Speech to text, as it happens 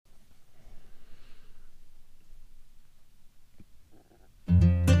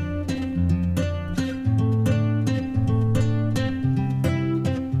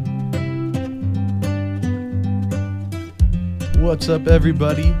What's up,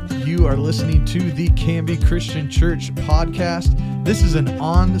 everybody? You are listening to the Canby Christian Church podcast. This is an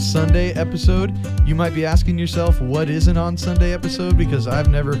On Sunday episode. You might be asking yourself, what is an On Sunday episode? Because I've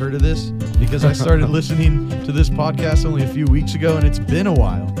never heard of this, because I started listening to this podcast only a few weeks ago, and it's been a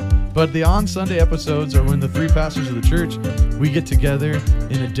while. But the On Sunday episodes are when the three pastors of the church, we get together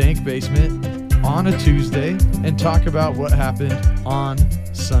in a dank basement on a Tuesday and talk about what happened on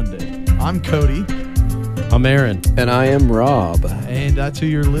Sunday. I'm Cody. I'm Aaron. And I am Rob. And that's who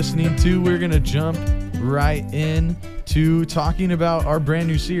you're listening to. We're going to jump right in to talking about our brand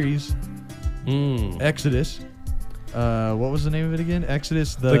new series, Exodus. What was the name of it again?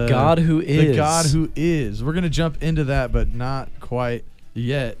 Exodus, the God Who Is. The God Who Is. We're going to jump into that, but not quite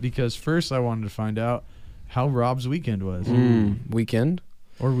yet, because first I wanted to find out how Rob's weekend was. Weekend?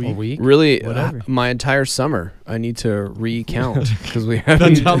 Or week. Really, Whatever. my entire summer. I need to recount because we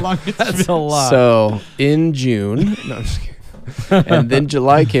haven't. That's how long it's That's been. a lot. So in June, no, I'm just kidding. And then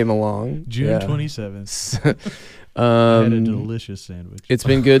July came along. June 27th. I had a delicious sandwich. It's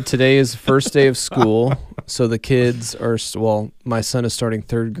been good. Today is first day of school, so the kids are my son is starting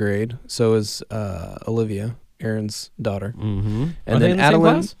third grade. So is Olivia, Aaron's daughter, Mm-hmm. and Are they then in the same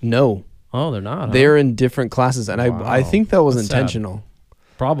Adeline. class? No, Oh, they're not. Huh? they're in different classes, and I Wow. think that was That's sad. intentional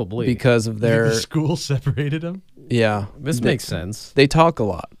Probably. because of The their school separated them? This makes sense. They talk a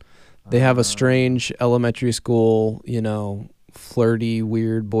lot. They have a strange elementary school, flirty,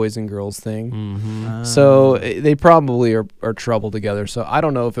 weird boys and girls thing. Mm-hmm. So they probably are trouble together. So I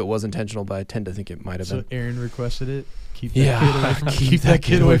don't know if it was intentional, but I tend to think it might have So been. Aaron requested it. Keep Yeah, that kid away from, keep that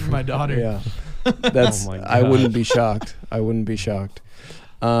kid away from my daughter. Yeah, that's. Oh my I God. wouldn't be shocked.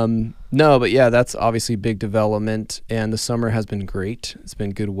 No, but yeah, that's obviously big development, and the summer has been great. It's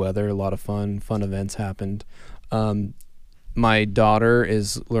been good weather, a lot of fun events happened. My daughter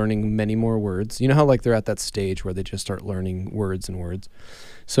is learning many more words. You know how they're at that stage where they just start learning words and words.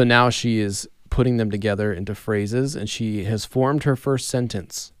 So now she is putting them together into phrases, and she has formed her first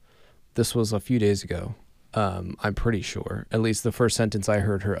sentence. This was a few days ago. I'm pretty sure. At least the first sentence I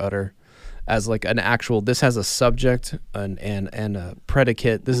heard her utter as an actual, this has a subject and a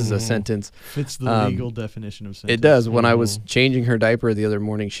predicate. This is a sentence. Fits the legal definition of sentence. It does. When I was changing her diaper the other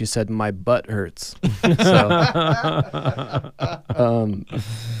morning, she said, "My butt hurts." So,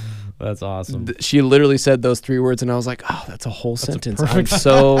 That's awesome. she literally said those three words, and I was like, "Oh, that's a whole sentence." I'm perfect-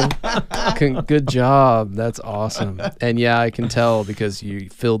 so good job. That's awesome. And yeah, I can tell because you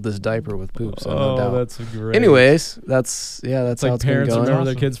filled this diaper with poop. So no doubt. That's great. Anyways, that's It's how like it's been parents going. remember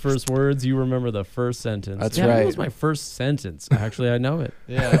their kids' first words. You remember the first sentence. That's That right. was my first sentence. Actually, I know it.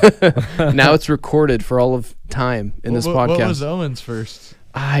 Yeah. Now it's recorded for all of time in this podcast. What was Owen's first?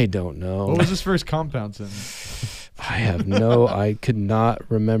 I don't know. What was his first compound sentence? I could not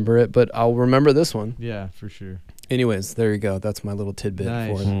remember it, but I'll remember this one. Yeah, for sure. Anyways, there you go. That's my little tidbit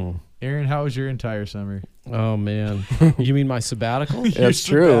Nice. for it. Aaron, how was your entire summer? Oh, man. You mean my sabbatical? Your That's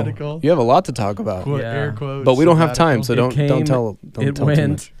true. sabbatical? You have a lot to talk about, Quote, Yeah. air quotes, but we don't have time, so sabbatical. don't came- tell it too went.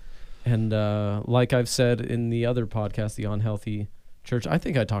 much. And like I've said in the other podcast, the Unhealthy Church, I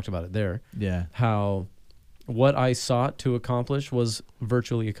think I talked about it there, Yeah. how what I sought to accomplish was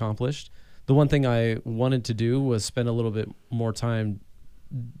virtually accomplished. The one thing I wanted to do was spend a little bit more time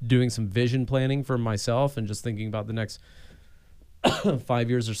doing some vision planning for myself and just thinking about the next 5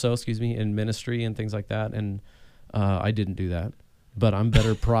 years or so, in ministry and things like that. And I didn't do that, but I'm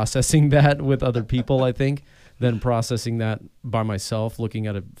better processing that with other people, I think, than processing that by myself, looking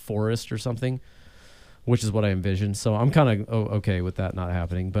at a forest or something, which is what I envisioned. So I'm kind of okay with that not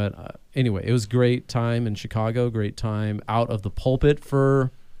happening. But anyway, it was great time in Chicago, great time out of the pulpit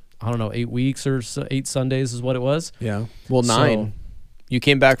for, 8 weeks or so, 8 Sundays is what it was. Yeah. Well, 9. You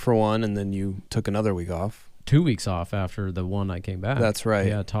came back for one, and then you took another week off. 2 weeks off after the one I came back. That's right.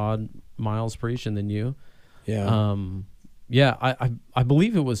 Yeah, Todd, Miles preached, and then you. Yeah. I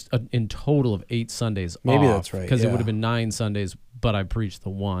believe it was in total of 8 Sundays. Maybe off, that's right, because it yeah. would have been 9 Sundays, but I preached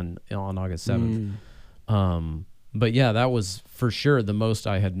the one on August 7th. But yeah, that was for sure the most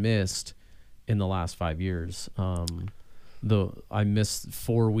I had missed in the last 5 years. I missed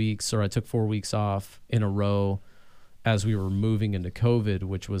 4 weeks, or I took 4 weeks off in a row as we were moving into COVID,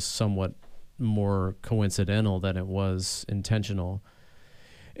 which was somewhat more coincidental than it was intentional.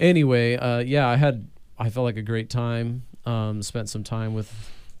 Anyway, I felt like a great time. Spent some time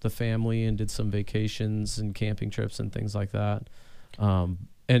with the family and did some vacations and camping trips and things like that.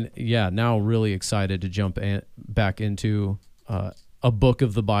 Now really excited to jump back into a book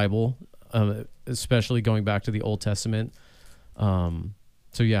of the Bible, especially going back to the Old Testament.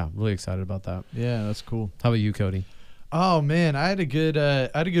 Really excited about that. Yeah, that's cool. How about you, Cody? Oh man, I had a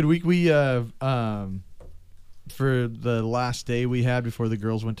good week. for the last day we had before the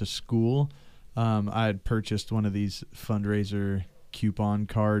girls went to school, I had purchased one of these fundraiser coupon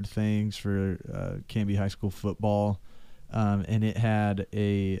card things for Canby High School football, and it had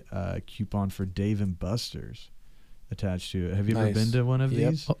a coupon for Dave and Buster's attached to it. Have you ever Nice. been to one of Yep.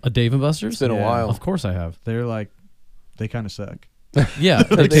 these? A Dave and Buster's? It's been a Yeah. while. Of course I have. They're like, they kind of suck. Yeah,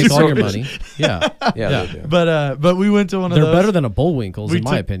 they They take all sort your of- money. Yeah, Yeah, Yeah. they do. But we went to one of they're those. better than a Bullwinkles, in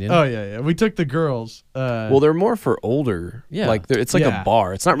my opinion. Oh yeah. We took the girls. Well, they're more for older. Yeah. Like it's like Yeah. a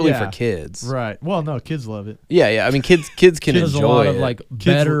bar. It's not really Yeah. for kids. right. Well, no, kids love it. Yeah. I mean, kids can There's enjoy a lot of it. like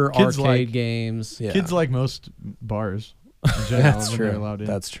better kids arcade like- games. Yeah. Kids like most bars. In general, That's when they're true. allowed in.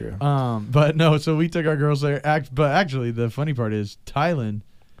 That's true. But no, so we took our girls there. But actually, the funny part is Tylen,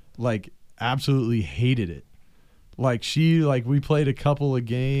 like, absolutely hated it. Like we played a couple of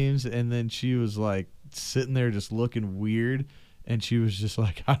games, and then she was like sitting there just looking weird, and she was just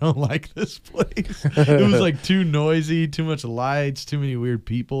like, I don't like this place. It was like too noisy, too much lights, too many weird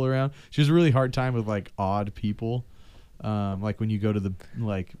people around. She has a really hard time with like odd people, like when you go to the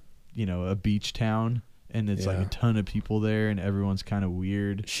a beach town. And it's like Yeah. a ton of people there, and everyone's kind of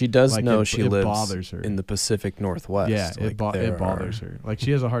weird. She does Like, know it- she it lives bothers her. in the Pacific Northwest. Yeah, Like, it bothers her. Like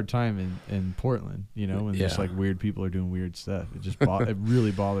she has a hard time in Portland, when just Yeah. like weird people are doing weird stuff. It just it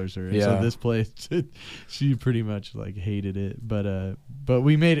really bothers her. And so Yeah. this place, she pretty much like hated it. But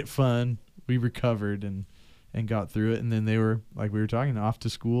we made it fun. We recovered and got through it. And then they were, like we were talking, off to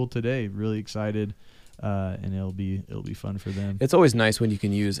school today. Really excited. And it'll be fun for them. It's always nice when you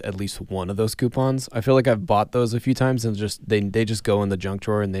can use at least one of those coupons. I feel like I've bought those a few times and just they just go in the junk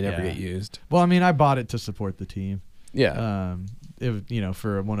drawer and they never Yeah. get used. Well, I mean, I bought it to support the team. Yeah.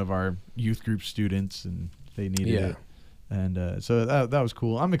 For one of our youth group students, and they needed Yeah. it, and so that was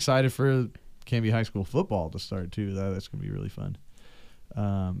cool. I'm excited for Canby High School football to start too. That's gonna be really fun.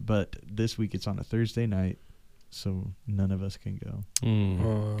 But this week it's on a Thursday night, so none of us can go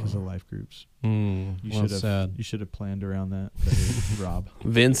because of life groups. You Well, sad. should have planned around that, better, Rob.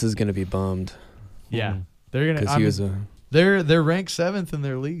 Vince is going to be bummed Yeah, they're because gonna. he was a They're ranked 7th in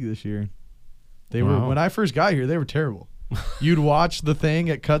their league this year. They were Wow. when I first got here. They were terrible. You'd watch the thing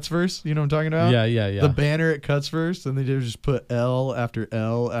at Cutsverse. You know what I'm talking about? Yeah. The banner at Cutsverse, and they just put L after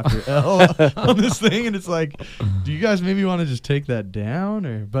L after L on this thing, and it's like, do you guys maybe want to just take that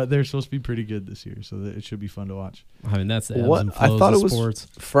down? But they're supposed to be pretty good this year, so it should be fun to watch. I mean, that's the ebbs What? and I flows thought of it was sports.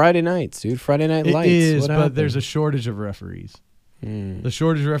 Friday nights, dude. Friday Night It Lights. is, What but happened? there's a shortage of referees. Hmm. The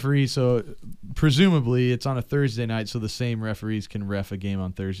shortage of referees, so presumably it's on a Thursday night, so the same referees can ref a game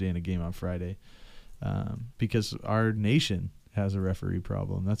on Thursday and a game on Friday, because our nation has a referee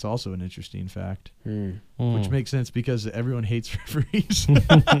problem. That's also an interesting fact, which makes sense because everyone hates referees.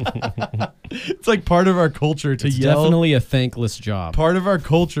 It's like part of our culture to It's yell. definitely a thankless job. Part of our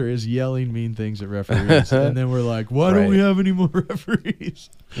culture is yelling mean things at referees, and then we're like, why don't we Right. have any more referees?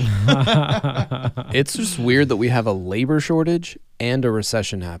 It's just weird that we have a labor shortage and a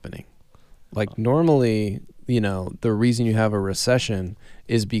recession happening. Like normally, the reason you have a recession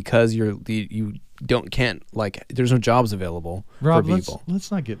is because there's no jobs available Rob, for people.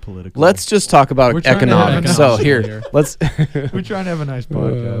 let's not get political. Let's just talk about We're trying to have economics. an So option here, here. let's We're trying to have a nice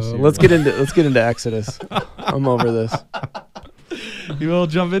podcast. Here. let's get into Exodus. I'm over this. You will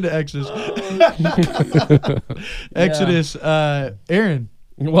jump into Exodus. Exodus. Aaron,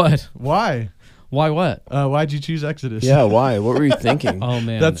 What? why? Why what? Why'd you choose Exodus? Yeah, why? What were you thinking? Oh,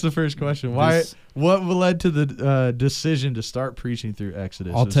 man. That's the first question. Why? This- What led to the decision to start preaching through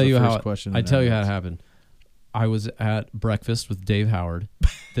Exodus? I'll is tell the you first how. question I that tell you how it happens. happened. I was at breakfast with Dave Howard.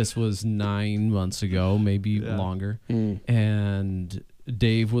 This was 9 months ago, maybe Yeah. longer. Mm. And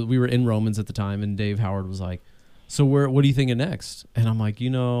Dave, we were in Romans at the time, and Dave Howard was like, "So what are you thinking next?" And I'm like,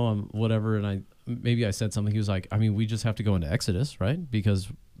 whatever. And I said something. He was like, "I mean, we just have to go into Exodus, right? Because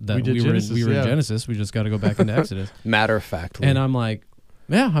We did we were Genesis, in yeah. Genesis. We just got to go back into Exodus." Matter of factly. And I'm like,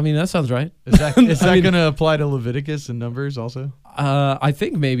 "Yeah, I mean, that sounds right." Is that I mean- going to apply to Leviticus and Numbers also? I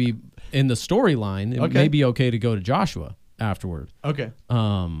think maybe in the storyline, it Okay. may be okay to go to Joshua afterward. Okay.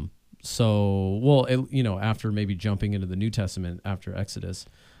 After maybe jumping into the New Testament after Exodus.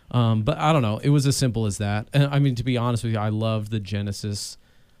 But I don't know. It was as simple as that. And I mean, to be honest with you, I love the Genesis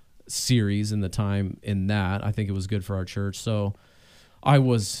series and the time in that. I think it was good for our church. So it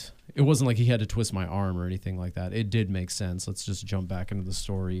wasn't like he had to twist my arm or anything like that. It did make sense. Let's just jump back into the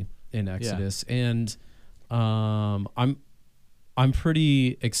story in Exodus. And I'm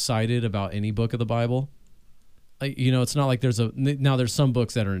pretty excited about any book of the Bible. It's not like there's some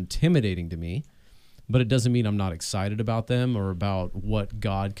books that are intimidating to me, but it doesn't mean I'm not excited about them or about what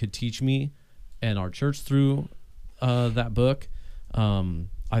God could teach me and our church through that book.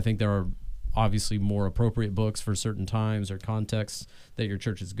 I think there are obviously more appropriate books for certain times or contexts that your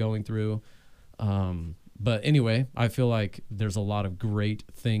church is going through. But anyway, I feel like there's a lot of great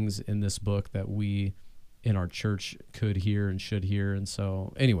things in this book that we in our church could hear and should hear. And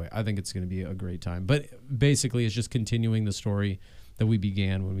so anyway, I think it's going to be a great time. But basically, it's just continuing the story that we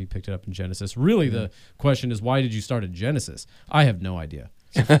began when we picked it up in Genesis. Really, the question is, why did you start in Genesis? I have no idea.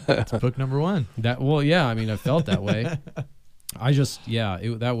 It's book number 1. Well, yeah, I mean, I felt that way. I just,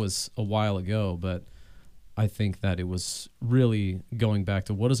 that was a while ago, but I think that it was really going back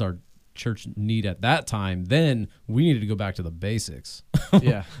to what does our church need at that time. Then we needed to go back to the basics.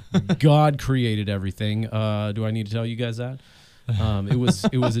 Yeah. God created everything. Do I need to tell you guys that? It was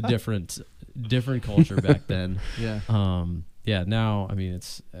a different culture back then. Yeah. Now, I mean,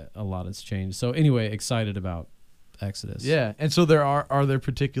 it's a lot has changed. So anyway, excited about Exodus. Yeah. And so are there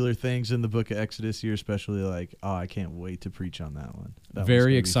particular things in the book of Exodus you're especially like, oh, I can't wait to preach on that one?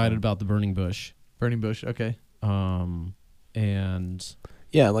 Very excited about the burning bush. Burning bush. Okay. And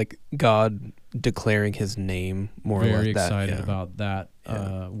Yeah, like God declaring his name, more very like that. excited about that.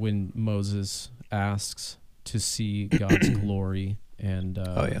 When Moses asks to see God's glory, and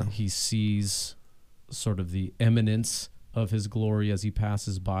he sees sort of the eminence of his glory as he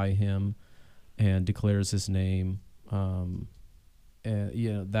passes by him and declares his name. And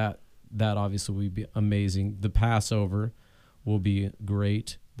that obviously will be amazing. The Passover will be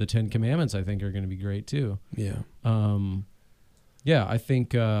great. The 10 Commandments, I think, are going to be great too. Yeah. Yeah, I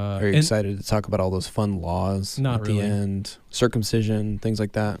think... Are you excited to talk about all those fun laws Not at really. the end? Circumcision, things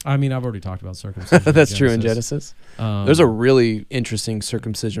like that. I mean, I've already talked about circumcision. That's true in Genesis. Um, There's a really interesting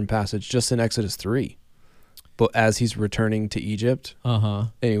circumcision passage just in Exodus 3. But as he's returning to Egypt. Uh-huh.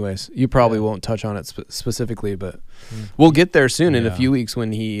 Anyways, you probably won't touch on it specifically, but we'll get there soon in a few weeks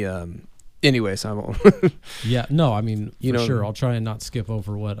when he... anyways, I won't. Yeah, no, I mean, You for know- sure. I'll try and not skip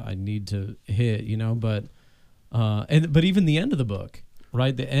over what I need to hit, but... but even the end of the book,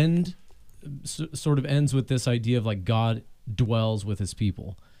 right? The end sort of ends with this idea of like God dwells with his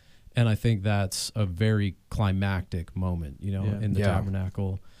people. And I think that's a very climactic moment, in the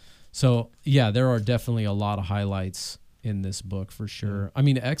tabernacle. So yeah, there are definitely a lot of highlights in this book for sure. I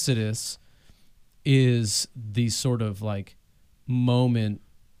mean, Exodus is the sort of like moment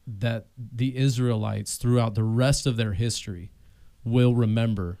that the Israelites throughout the rest of their history will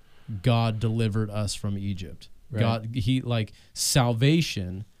remember. God delivered us from Egypt. Right.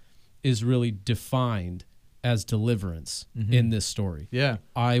 Salvation is really defined as deliverance in this story. Yeah.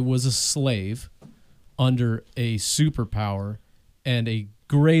 I was a slave under a superpower, and a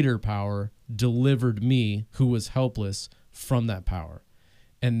greater power delivered me, who was helpless, from that power.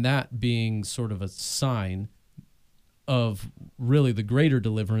 And that being sort of a sign of really the greater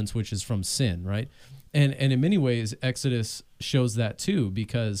deliverance, which is from sin, right? And in many ways, Exodus shows that too,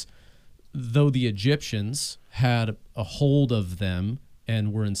 because though the Egyptians had a hold of them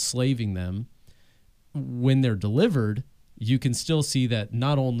and were enslaving them, when they're delivered, you can still see that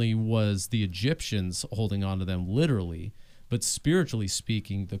not only was the Egyptians holding on to them literally, but spiritually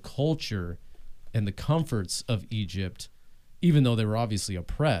speaking, the culture and the comforts of Egypt, even though they were obviously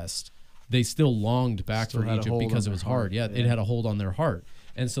oppressed, they still longed back for Egypt because it was hard. Yeah, it had a hold on their heart.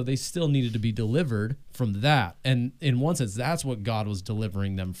 And so they still needed to be delivered from that. And in one sense, that's what God was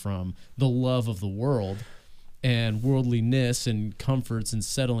delivering them from, the love of the world and worldliness and comforts and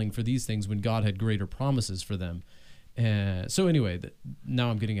settling for these things when God had greater promises for them. So anyway, now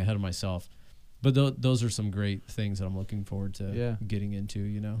I'm getting ahead of myself. But those are some great things that I'm looking forward to getting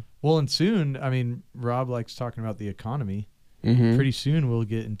into, Well, and soon, I mean, Rob likes talking about the economy. Mm-hmm. Pretty soon we'll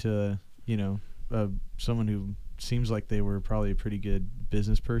get into, someone who seems like they were probably a pretty good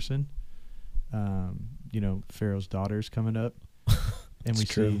business person. Pharaoh's daughter's coming up. And we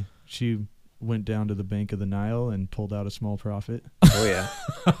see she went down to the bank of the Nile and pulled out a small profit. Oh, yeah.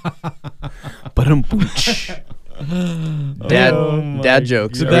 Dad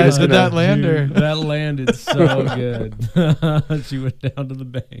jokes. Did that land her? That landed so good. She went down to the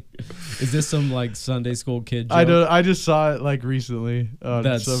bank. Is this some like Sunday school kid joke? I just saw it like recently on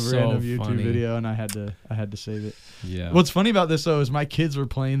That's some so random YouTube funny. video, and I had to save it. Yeah. What's funny about this though is my kids were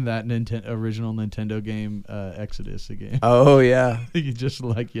playing that original Nintendo game Exodus again. Oh, yeah. Just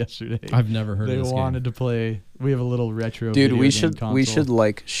like yesterday. I've never heard of this They wanted to play. We have a little retro. Dude, video we game console. should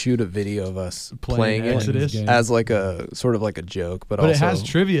like shoot a video of us Playing playing Exodus it as like a sort of like a joke, but But also it has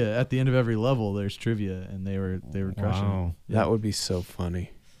trivia at the end of every level. There's trivia, and they were crushing. Wow. It. that would be so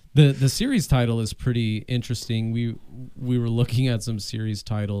funny. The series title is pretty interesting. We were looking at some series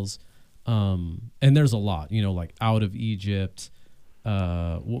titles, and there's a lot. Like Out of Egypt.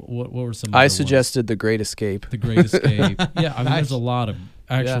 What were some? I other suggested The Great Escape. ones? The Great Escape. Yeah, I mean, Nice. there's a lot of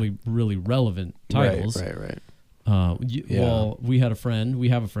actually really relevant titles. Right. Well, we have a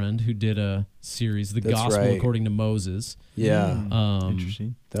friend who did a series, The Gospel According to Moses. Yeah.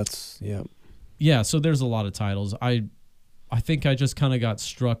 Interesting. Yeah, so there's a lot of titles. I think I just kind of got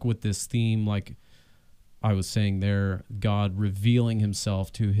struck with this theme, like I was saying there, God revealing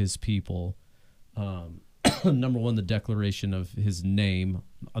himself to his people. Number one, the declaration of his name,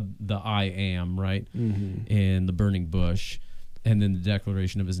 the I am, right? Mm-hmm. In the burning bush. And then the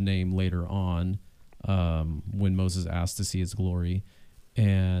declaration of his name later on, when Moses asked to see his glory.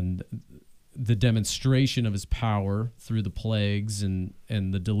 And the demonstration of his power through the plagues and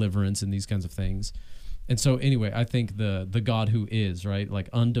the deliverance and these kinds of things. And so anyway, I think the God who is, right, like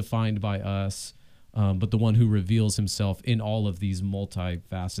undefined by us, but the one who reveals himself in all of these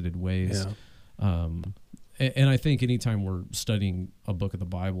multifaceted ways. Yeah. And I think anytime we're studying a book of the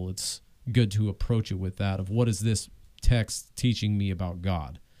Bible, it's good to approach it with that of what is this text teaching me about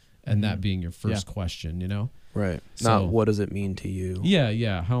God? And that being your first question, you know? Right. So, not what does it mean to you?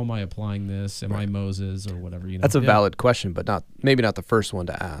 Yeah. How am I applying this? Am I Moses or whatever? You know. That's a valid question, but maybe not the first one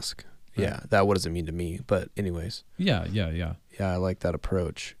to ask. Right. Yeah, that what does it mean to me? But anyways. Yeah. Yeah, I like that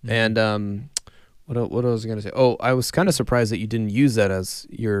approach. Mm-hmm. And what was I going to say? Oh, I was kind of surprised that you didn't use that as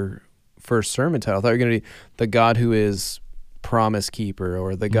your first sermon title. I thought you were going to be the God who is promise keeper,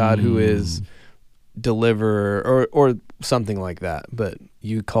 or the God who is deliverer, or something like that. But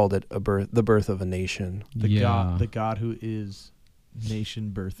you called it the birth of a nation. The God who is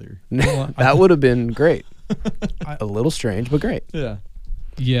nation birther. That would have been great. A little strange, but great.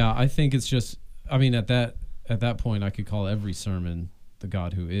 Yeah, I think it's just, I mean, at that point, I could call every sermon the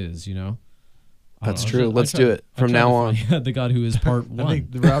God who is, you know? That's true. Let's do it from now on. The God who is part 1. I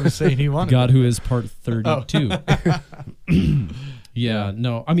think Rob is saying he wanted God who is part 32. Yeah,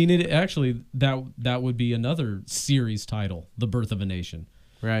 no. I mean, it actually, that would be another series title, The Birth of a Nation.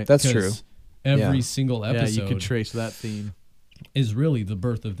 Right. That's true. Every single episode. Yeah, you could trace that theme. Is really the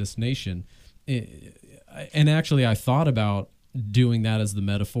birth of this nation. And actually, I thought about doing that as the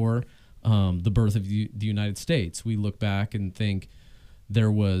metaphor, the birth of the United States. We look back and think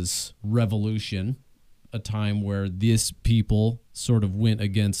there was revolution, a time where this people sort of went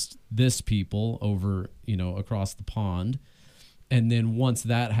against this people over, across the pond. And then once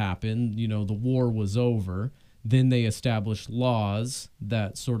that happened, the war was over. Then they established laws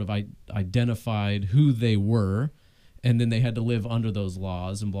that sort of identified who they were. And then they had to live under those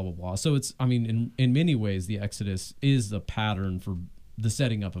laws and blah, blah, blah. So it's, I mean, in many ways, the Exodus is a pattern for the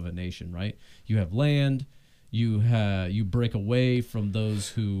setting up of a nation, right? You have land, you break away from those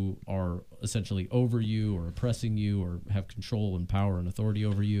who are essentially over you or oppressing you or have control and power and authority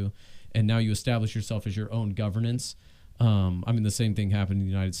over you. And now you establish yourself as your own governance. I mean, the same thing happened in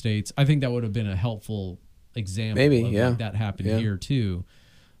the United States. I think that would have been a helpful example of like that happened here too.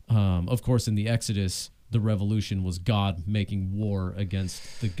 Of course, in the Exodus, the revolution was God making war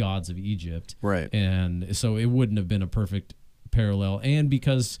against the gods of Egypt. Right. And so it wouldn't have been a perfect parallel. And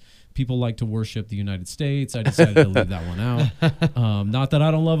because people like to worship the United States, I decided to leave that one out. Not that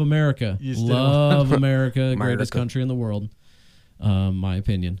I don't love America. Love America, greatest country in the world, my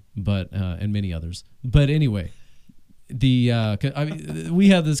opinion, but and many others. But anyway, we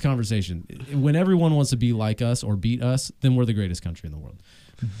have this conversation. When everyone wants to be like us or beat us, then we're the greatest country in the world.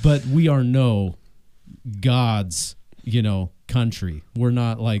 But we are no God's, country. We're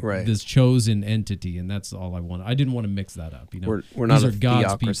not like this chosen entity, and that's all I want. I didn't want to mix that up. We're not These are God's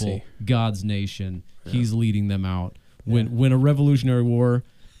theocracy. People, God's nation. Yeah. He's leading them out. When a revolutionary war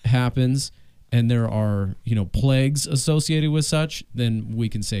happens and there are plagues associated with such, then we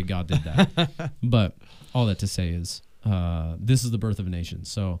can say God did that. But all that to say is this is the birth of a nation.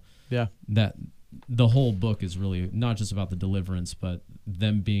 So that the whole book is really not just about the deliverance, but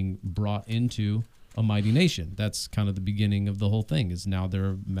them being brought into a mighty nation. That's kind of the beginning of the whole thing. Is now they're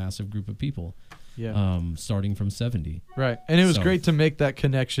a massive group of people. Starting from 70. Right. And it was great to make that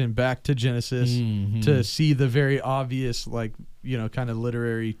connection back to Genesis, to see the very obvious, kind of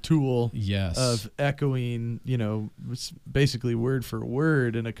literary tool of echoing, basically word for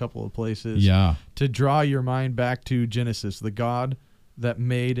word in a couple of places. Yeah. To draw your mind back to Genesis, the God that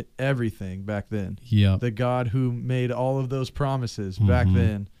made everything back then. Yeah. The God who made all of those promises back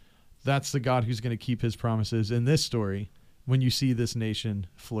then. That's the God who's going to keep his promises in this story when you see this nation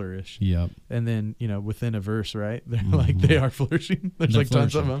flourish. Yep. And then, within a verse, right? They're they are flourishing. There's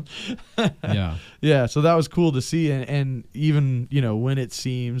tons of them. Yeah. So that was cool to see. And even, when it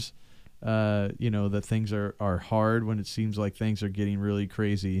seems, that things are hard, when it seems like things are getting really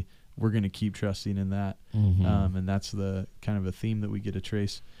crazy, we're going to keep trusting in that. And that's the kind of a theme that we get to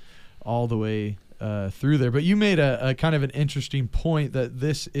trace all the way through there. But you made a kind of an interesting point that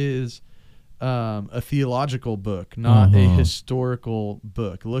this is a theological book, not a historical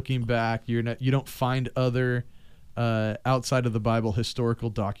book. Looking back, you don't find other outside of the Bible historical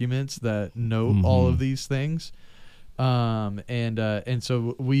documents that note all of these things. And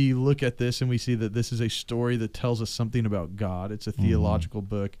so we look at this and we see that this is a story that tells us something about God. It's a theological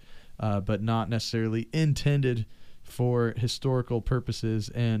book, but not necessarily intended for historical purposes.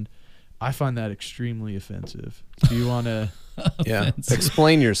 And I find that extremely offensive. Do you want to?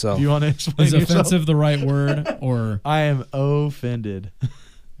 Explain yourself. Do you want to explain Is yourself? offensive the right word? Or I am offended.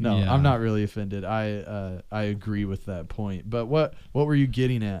 No, Yeah. I'm not really offended. I agree with that point. But what were you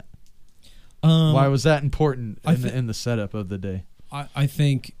getting at? Why was that important in the setup of the day? I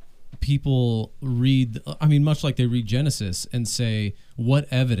think people read, I mean, much like they read Genesis and say, what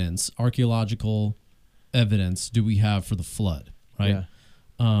evidence, archaeological evidence, do we have for the flood, right? Yeah.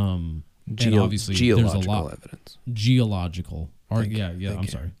 And obviously there's a lot. Evidence. Geological.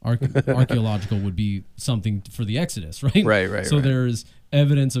 Archaeological would be something for the Exodus, right? Right. So there's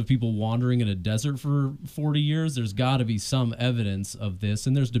evidence of people wandering in a desert for 40 years. There's got to be some evidence of this,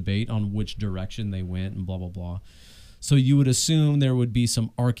 and there's debate on which direction they went and blah, blah, blah. So you would assume there would be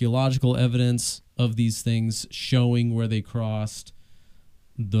some archaeological evidence of these things showing where they crossed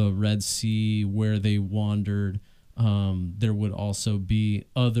the Red Sea, where they wandered. There would also be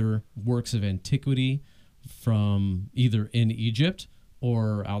other works of antiquity from either in Egypt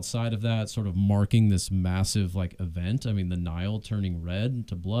or outside of that, sort of marking this massive like event. I mean, the Nile turning red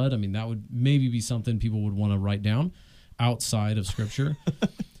to blood. I mean, that would maybe be something people would want to write down outside of Scripture.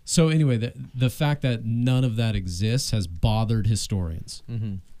 So anyway, the fact that none of that exists has bothered historians.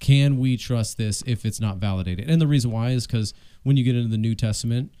 Can we trust this if it's not validated? And the reason why is because when you get into the New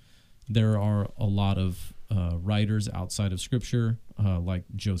Testament, there are a lot of writers outside of Scripture, like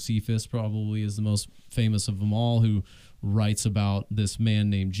Josephus probably is the most famous of them all, who writes about this man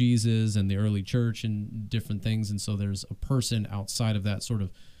named Jesus and the early church and different things. And so there's a person outside of that sort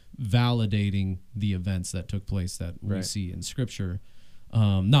of validating the events that took place that we see in Scripture.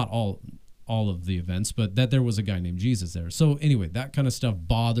 Not all of the events, but that there was a guy named Jesus there. So anyway, that kind of stuff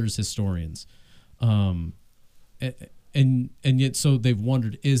bothers historians. And yet, so they've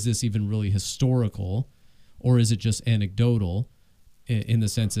wondered, is this even really historical, or is it just anecdotal in the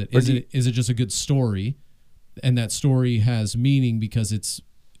sense that is it just a good story, and that story has meaning because it's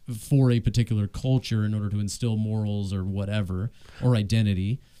for a particular culture in order to instill morals or whatever, or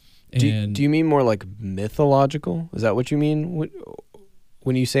identity. And do you mean more like mythological? Is that what you mean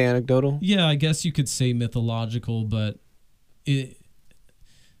when you say anecdotal? Yeah, I guess you could say mythological, but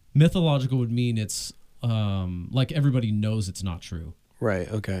mythological would mean it's like everybody knows it's not true. Right,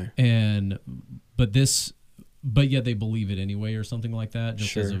 okay. But yet they believe it anyway or something like that,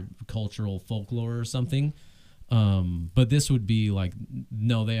 just as a cultural folklore or something. But this would be like,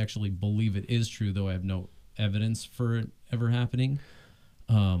 no, they actually believe it is true, though I have no evidence for it ever happening.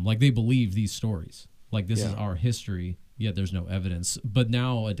 Like they believe these stories. Like this is our history, yet there's no evidence. But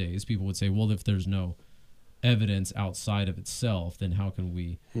nowadays people would say, well, if there's no evidence outside of itself, then how can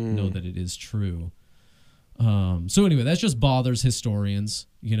we know that it is true? So anyway, that just bothers historians,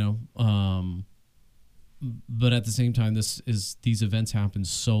 you know. But at the same time, these events happened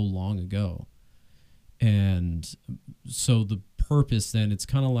so long ago. And so the purpose then, it's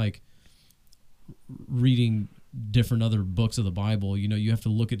kind of like reading different other books of the Bible. You know, you have to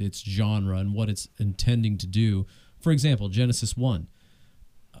look at its genre and what it's intending to do. For example, Genesis 1.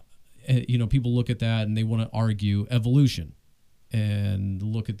 You know, people look at that and they want to argue evolution. And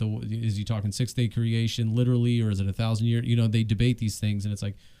look at is he talking 6-day creation literally, or is it 1,000 years? You know, they debate these things, and it's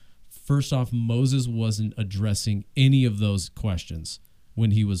like, first off, Moses wasn't addressing any of those questions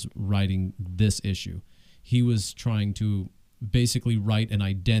when he was writing this issue. He was trying to basically write an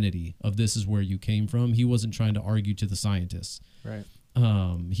identity of this is where you came from. He wasn't trying to argue to the scientists. Right.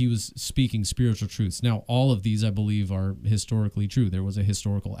 He was speaking spiritual truths. Now, all of these, I believe, are historically true. There was a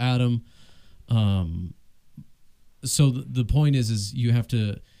historical Adam. So the point is you have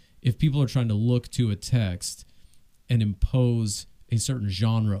to, if people are trying to look to a text and impose a certain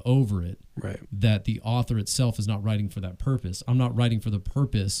genre over it, that the author itself is not writing for that purpose. I'm not writing for the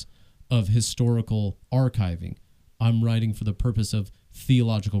purpose of historical archiving. I'm writing for the purpose of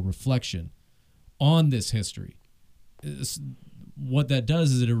theological reflection on this history. What that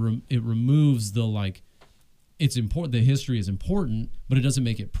does is it removes the like, it's important, the history is important, but it doesn't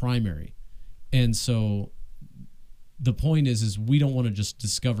make it primary. And so the point is we don't want to just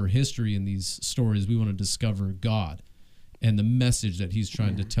discover history in these stories. We want to discover God and the message that he's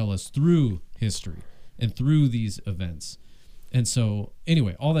trying to tell us through history and through these events. And so,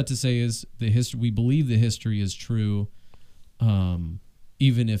 anyway, all that to say is we believe the history is true,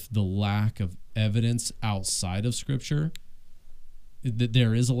 even if the lack of evidence outside of Scripture, that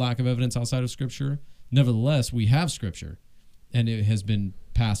there is a lack of evidence outside of Scripture. Nevertheless, we have Scripture, and it has been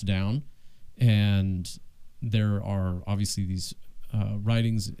passed down, and there are obviously these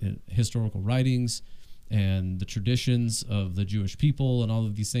writings, historical writings, and the traditions of the Jewish people and all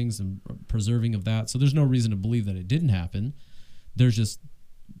of these things and preserving of that. So there's no reason to believe that it didn't happen. There's just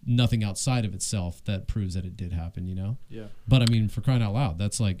nothing outside of itself that proves that it did happen, you know? Yeah. But I mean, for crying out loud,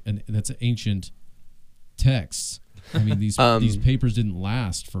 that's like that's an ancient texts. I mean, these papers didn't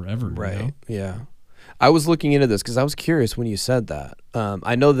last forever, Right. You know? Yeah. I was looking into this because I was curious when you said that.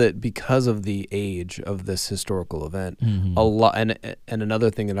 I know that because of the age of this historical event, a lot, and another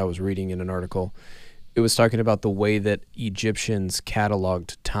thing that I was reading in an article, it was talking about the way that Egyptians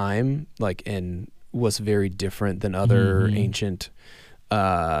cataloged time, like, and was very different than other ancient,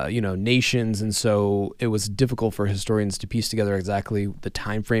 nations, and so it was difficult for historians to piece together exactly the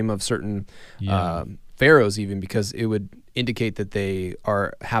time frame of certain pharaohs, even because it would indicate that they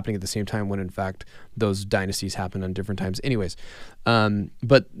are happening at the same time when in fact those dynasties happen on different times. Anyways,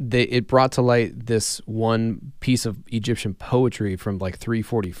 but it brought to light this one piece of Egyptian poetry from like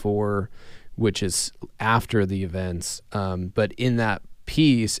 344, which is after the events. But in that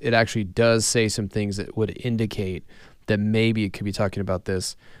piece, it actually does say some things that would indicate that maybe it could be talking about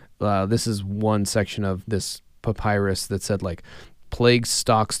this. This is one section of this papyrus that said, like, plague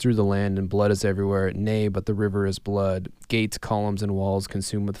stalks through the land and blood is everywhere. Nay, but the river is blood. Gates, columns, and walls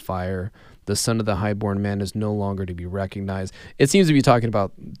consumed with fire. The son of the highborn man is no longer to be recognized. It seems to be talking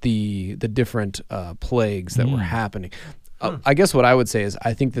about the different plagues that were happening. I guess what I would say is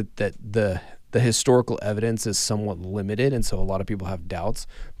I think that the historical evidence is somewhat limited, and so a lot of people have doubts,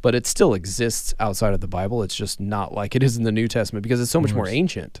 but it still exists outside of the Bible. It's just not like it is in the New Testament because it's so much more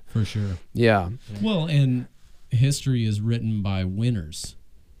ancient. For sure. Yeah. Well, and history is written by winners,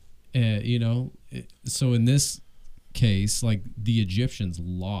 so in this case, like, the Egyptians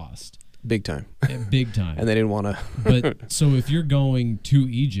lost Big time. Big time. And they didn't want to. But so if you're going to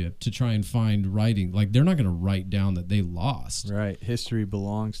Egypt to try and find writing, like, they're not going to write down that they lost. Right. History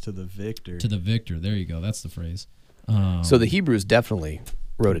belongs to the victor. To the victor. There you go. That's the phrase. So the Hebrews definitely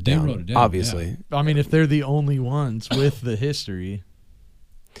wrote it down. They wrote it down, obviously. yeah. I mean, if they're the only ones with the history,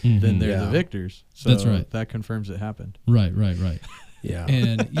 then they're the victors. So That's right. That confirms it happened. Right. Yeah.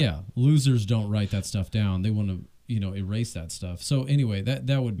 And losers don't write that stuff down. They want to, erase that stuff. So anyway,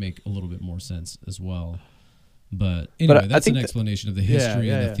 that would make a little bit more sense as well. But anyway, that's an explanation of the history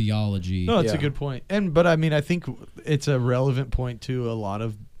and the theology. No, it's a good point. But I mean, I think it's a relevant point to a lot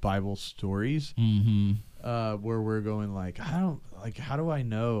of Bible stories where we're going like, how do I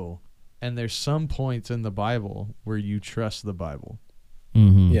know? And there's some points in the Bible where you trust the Bible.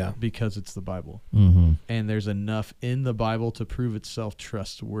 Yeah. Because it's the Bible. And there's enough in the Bible to prove itself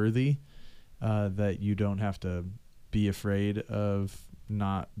trustworthy that you don't have to be afraid of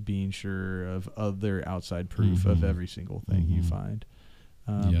not being sure of other outside proof of every single thing you find,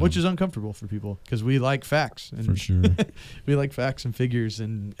 which is uncomfortable for people because we like facts. And for sure. We like facts and figures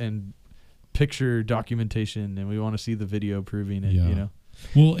and picture documentation, and we want to see the video proving it,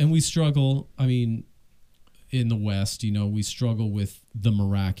 Well, and we struggle, I mean, in the West, we struggle with the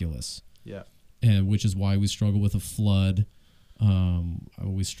miraculous. Yeah. And which is why we struggle with a flood.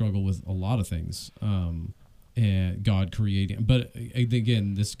 We struggle with a lot of things. And God creating. But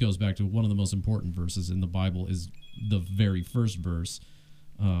again, this goes back to one of the most important verses in the Bible is the very first verse.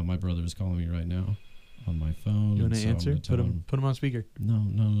 My brother is calling me right now on my phone. You want to answer? Put him on speaker. No.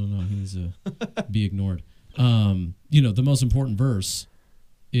 He needs to be ignored. The most important verse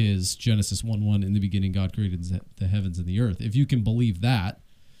is Genesis 1:1. In the beginning, God created the heavens and the earth. If you can believe that,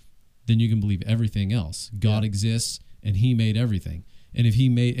 then you can believe everything else. God exists, and He made everything. And if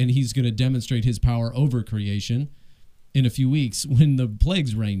He's going to demonstrate His power over creation in a few weeks when the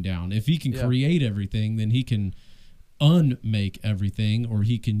plagues rain down. If He can create everything, then He can unmake everything, or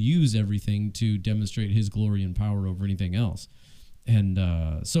He can use everything to demonstrate His glory and power over anything else. And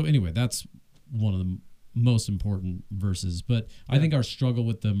so anyway, that's one of the most important verses. But I think our struggle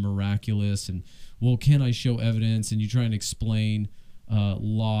with the miraculous and, well, can I show evidence? And you try and explain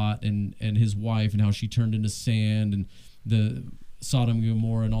Lot and his wife and how she turned into sand, and the Sodom and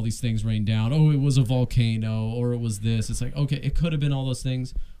Gomorrah and all these things rained down. Oh, it was a volcano, or it was this. It's like, okay, it could have been all those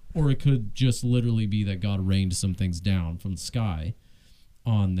things, or it could just literally be that God rained some things down from the sky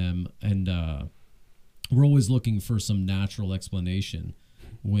on them. And we're always looking for some natural explanation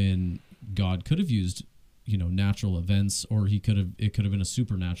when God could have used, natural events, or it could have been a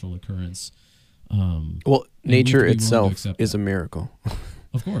supernatural occurrence. Well, we have to nature be willing to itself accept is that. a miracle.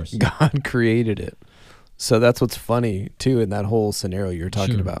 Of course. God created it. So that's what's funny too in that whole scenario you're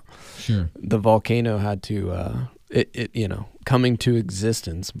talking Sure. about. Sure. The volcano had to coming to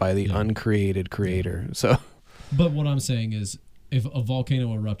existence by the Yeah. uncreated creator. So But what I'm saying is, if a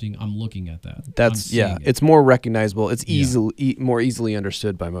volcano erupting, I'm looking at that. I'm that's seeing it. it's more recognizable. It's Yeah. more easily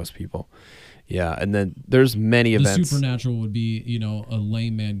understood by most people. Yeah, and then there's many The events. supernatural would be, a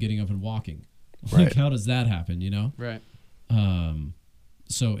lame man getting up and walking. Right. Like, how does that happen? Right.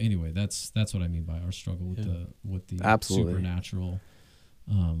 So anyway, that's what I mean by our struggle with the Absolutely. supernatural.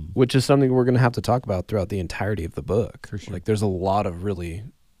 Which is something we're going to have to talk about throughout the entirety of the book. For sure. Like there's a lot of really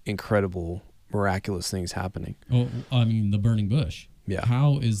incredible, miraculous things happening. Oh, I mean the burning bush. Yeah.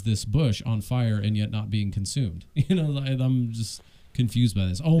 How is this bush on fire and yet not being consumed? I'm just confused by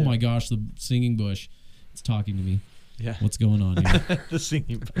this. Oh Yeah. my gosh, the singing bush, it's talking to me. Yeah. What's going on here? The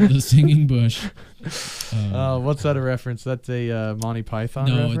singing. The singing bush. What's that a reference? That's a Monty Python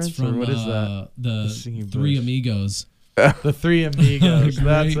No, reference? it's from or what is that? the Singing Three Bush. Amigos. The Three Amigos. Great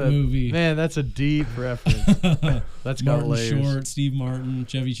That's a movie. man. That's a deep reference. That's got Martin layers. Short, Steve Martin,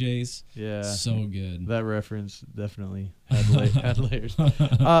 Chevy Chase. Yeah. So good. That reference definitely had layers.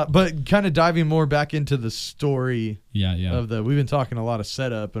 But kind of diving more back into the story Yeah. we've been talking a lot of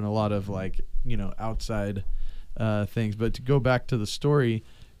setup and a lot of outside things, but to go back to the story,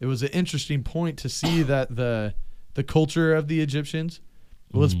 it was an interesting point to see that the culture of the Egyptians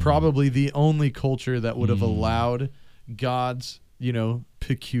was probably the only culture that would have allowed God's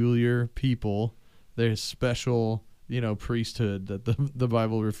peculiar people, their special priesthood that the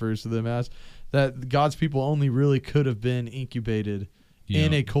Bible refers to them as, that God's people only really could have been incubated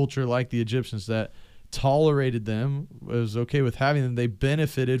in a culture like the Egyptians that tolerated them, was okay with having them. They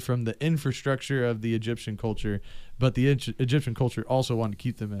benefited from the infrastructure of the Egyptian culture, but the Egyptian culture also wanted to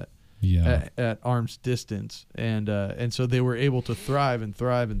keep them at arm's distance, and so they were able to thrive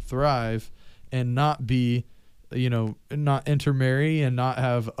and not be, not intermarry and not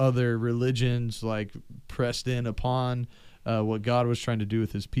have other religions like pressed in upon what God was trying to do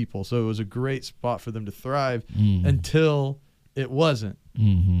with his people. So it was a great spot for them to thrive until it wasn't.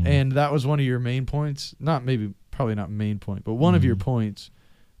 And that was one of your main points. Probably not main point, but one of your points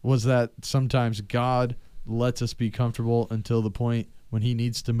was that sometimes God lets us be comfortable until the point when he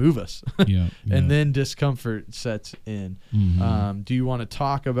needs to move us. And then discomfort sets in. Do you want to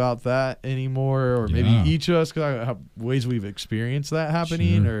talk about that anymore, or maybe each of us have ways we've experienced that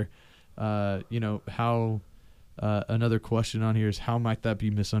happening? Sure. Or how another question on here is, how might that be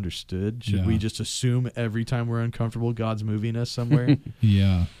misunderstood? Should we just assume every time we're uncomfortable God's moving us somewhere?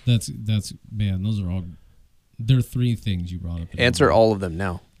 Yeah, that's man, those are all, there are three things you brought up. Answer all of them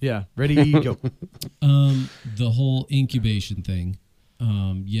now. Yeah, ready, go. The whole incubation thing,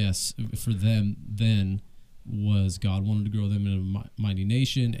 yes, for them then was God wanted to grow them in a mighty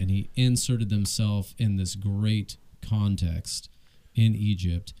nation, and he inserted themselves in this great context in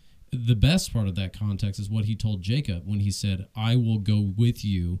Egypt. The best part of that context is what he told Jacob when he said, I will go with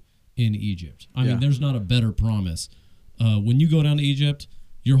you in Egypt. I mean, there's not a better promise. When you go down to Egypt,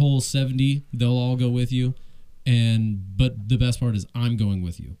 your whole 70, they'll all go with you. But the best part is I'm going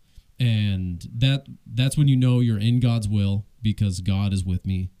with you. And that's when you know you're in God's will, because God is with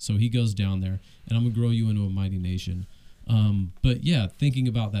me. So he goes down there, and I'm going to grow you into a mighty nation. But yeah, thinking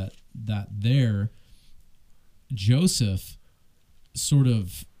about that there, Joseph sort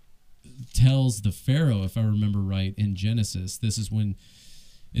of tells the Pharaoh, if I remember right, in Genesis, this is when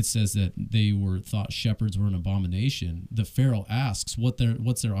it says that they were thought shepherds were an abomination. The Pharaoh asks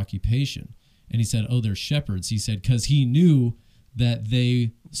what's their occupation, and he said, they're shepherds. He said, because he knew that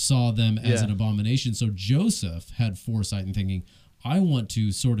they saw them as an abomination. So Joseph had foresight in thinking, I want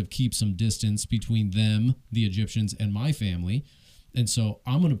to sort of keep some distance between them, the Egyptians, and my family, and so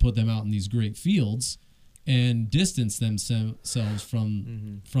I'm going to put them out in these great fields and distance themselves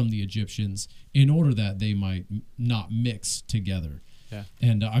from the Egyptians in order that they might not mix together. Yeah.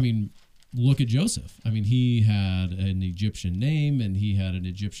 And I mean, look at Joseph. I mean, he had an Egyptian name, and he had an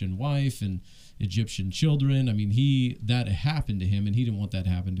Egyptian wife and Egyptian children. I mean, that happened to him, and he didn't want that to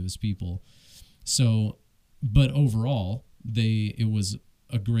happen to his people. So, but overall, it was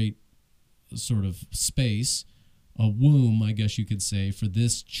a great sort of space, a womb, I guess you could say, for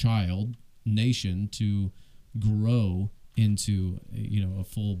this child nation to grow into a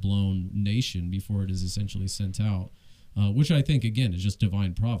full-blown nation before it is essentially sent out, which I think again is just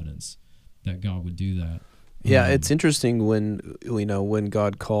divine providence that God would do that. Yeah, it's interesting when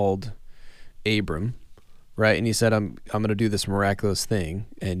God called Abram, right? And he said, I'm going to do this miraculous thing,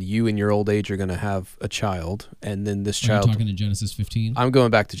 and you in your old age are going to have a child, and then this Are child. you talking in Genesis 15? I'm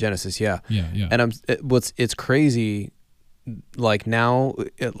going back to Genesis, yeah. Yeah. And it's crazy, like now,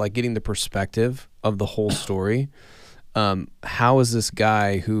 like getting the perspective of the whole story. How is this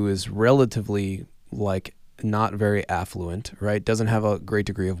guy who is relatively like not very affluent, right? Doesn't have a great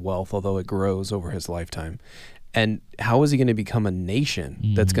degree of wealth, although it grows over his lifetime. And how is he going to become a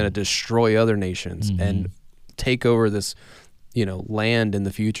nation that's going to destroy other nations and take over this, land in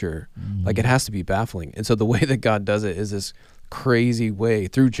the future? Like, it has to be baffling. And so the way that God does it is this crazy way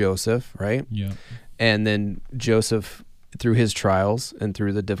through Joseph, right? Yeah. And then Joseph, through his trials and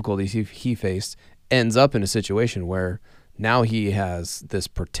through the difficulties he faced, ends up in a situation where now he has this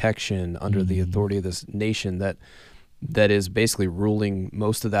protection under the authority of this nation that is basically ruling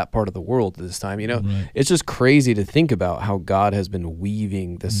most of that part of the world at this time. Right. It's just crazy to think about how God has been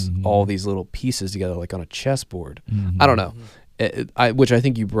weaving this all these little pieces together like on a chessboard. I don't know. Which I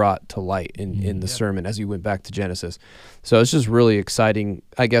think you brought to light in the sermon as you went back to Genesis. So it's just really exciting,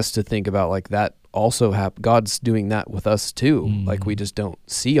 I guess, to think about like that also God's doing that with us too. Like we just don't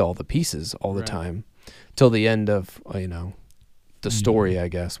see all the pieces all the time till the end of, the story, I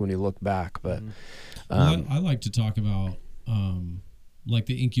guess, when you look back. But I like to talk about like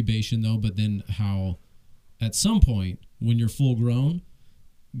the incubation though, but then how at some point when you're full grown,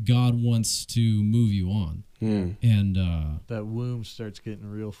 God wants to move you on. And that womb starts getting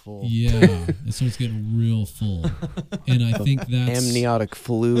real full. Yeah, it starts getting real full. And I think that's amniotic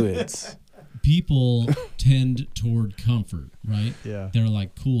fluids. People tend toward comfort, right? Yeah. They're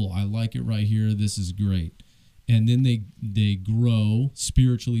like, cool, I like it right here. This is great. And then they grow,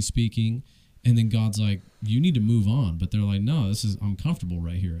 spiritually speaking, and then God's like, you need to move on. But they're like, no, I'm comfortable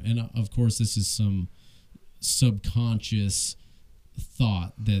right here. And of course, this is some subconscious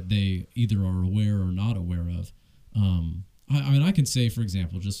thought that they either are aware or not aware of. I mean, I can say, for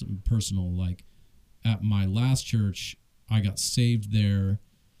example, just personal, like at my last church, I got saved there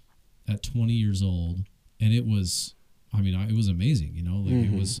at 20 years old, and it was amazing,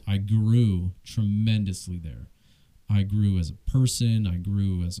 I grew tremendously there. I grew as a person, I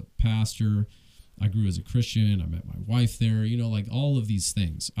grew as a pastor, I grew as a Christian, I met my wife there, like all of these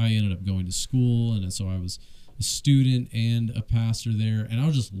things. I ended up going to school, and so I was a student and a pastor there, and I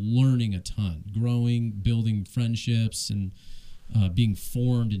was just learning a ton, growing, building friendships, and being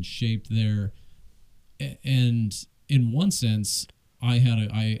formed and shaped there. And in one sense,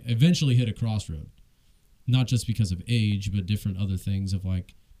 I eventually hit a crossroad, not just because of age, but different other things of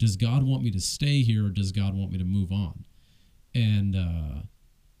like, does God want me to stay here or does God want me to move on? And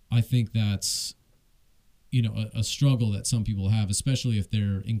I think that's, a struggle that some people have, especially if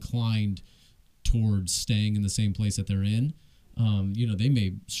they're inclined towards staying in the same place that they're in. They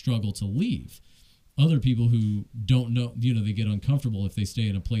may struggle to leave. Other people who don't know, they get uncomfortable if they stay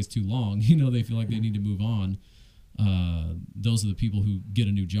in a place too long. They feel like they need to move on. Those are the people who get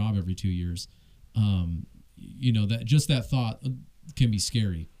a new job every 2 years. That thought can be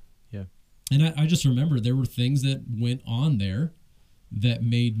scary. Yeah. And I just remember there were things that went on there that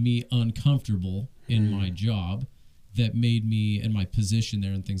made me uncomfortable in my job, that made me in my position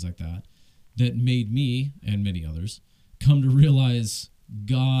there and things like that, that made me and many others come to realize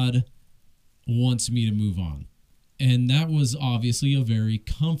God wants me to move on. And that was obviously a very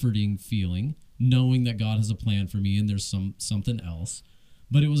comforting feeling, knowing that God has a plan for me and there's something else.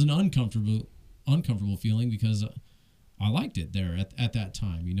 But it was an uncomfortable feeling because I liked it there at that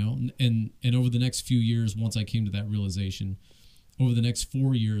time, And over the next few years, once I came to that realization, over the next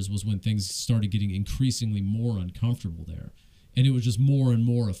 4 years was when things started getting increasingly more uncomfortable there. And it was just more and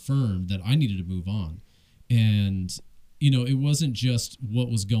more affirmed that I needed to move on. And, it wasn't just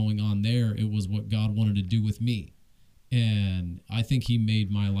what was going on there. It was what God wanted to do with me. And I think he made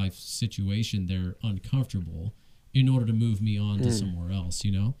my life situation there uncomfortable in order to move me on to somewhere else,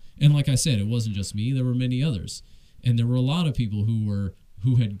 And like I said, it wasn't just me. There were many others. And there were a lot of people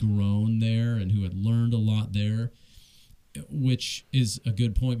who had grown there and who had learned a lot there, which is a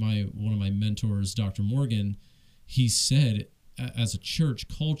good point. One of my mentors, Dr. Morgan, he said, as a church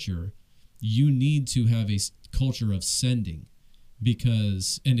culture, you need to have a culture of sending,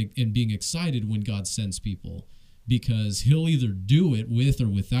 because and being excited when God sends people, because he'll either do it with or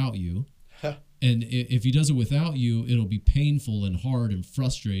without you. And if he does it without you, it'll be painful and hard and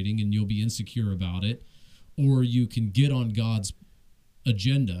frustrating, and you'll be insecure about it. Or you can get on God's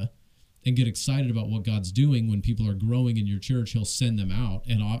agenda and get excited about what God's doing. When people are growing in your church, he'll send them out.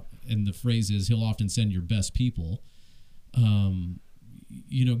 And the phrase is, he'll often send your best people.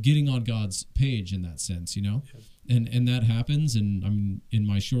 Getting on God's page in that sense, and that happens. And I mean, in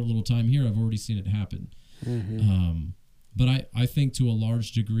my short little time here, I've already seen it happen. But I think to a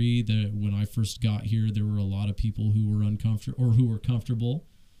large degree that when I first got here, there were a lot of people who were uncomfortable or who were comfortable,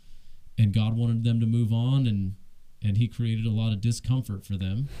 and God wanted them to move on, and he created a lot of discomfort for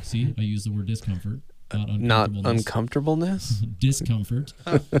them. See, I use the word discomfort, not uncomfortableness. Discomfort.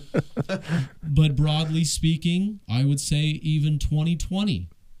 But broadly speaking, I would say even 2020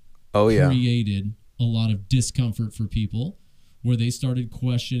 created a lot of discomfort for people, where they started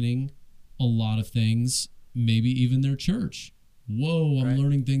questioning a lot of things, maybe even their church. Whoa, I'm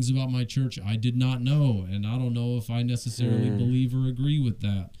learning things about my church I did not know, and I don't know if I necessarily believe or agree with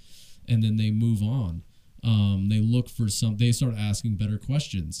that. And then they move on. They look for they start asking better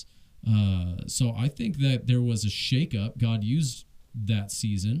questions. So I think that there was a shakeup. God used that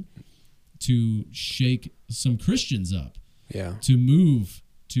season to shake some Christians up. Yeah. To move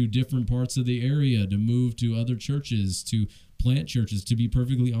to different parts of the area, to move to other churches, to plant churches, to be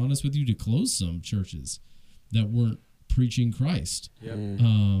perfectly honest with you, to close some churches that weren't preaching Christ,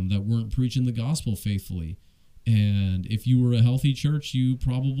 that weren't preaching the gospel faithfully. And if you were a healthy church, you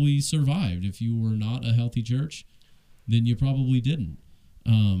probably survived. If you were not a healthy church, then you probably didn't.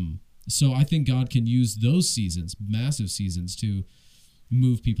 So I think God can use those seasons, massive seasons, to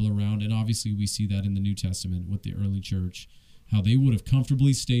move people around. And obviously we see that in the New Testament with the early church, how they would have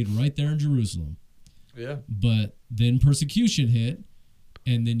comfortably stayed right there in Jerusalem. Yeah. But then persecution hit,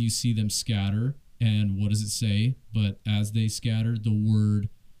 and then you see them scatter. And what does it say? But as they scattered, the word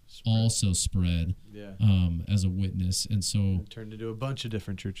also spread as a witness. And so it turned into a bunch of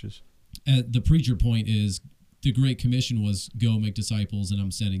different churches. The preacher point is the Great Commission was go make disciples, and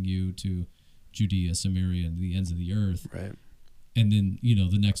I'm sending you to Judea, Samaria, and the ends of the earth. Right. And then,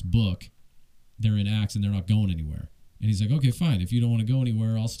 the next book, they're in Acts and they're not going anywhere. And he's like, okay, fine. If you don't want to go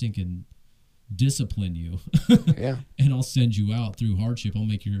anywhere, I'll stinking discipline you. Yeah. And I'll send you out through hardship. I'll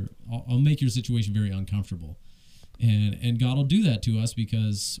make your situation very uncomfortable. And God will do that to us,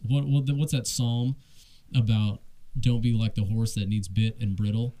 because what's that psalm about? Don't be like the horse that needs bit and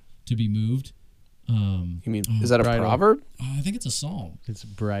bridle to be moved. You mean, is that a bridle. proverb? I think it's a psalm. It's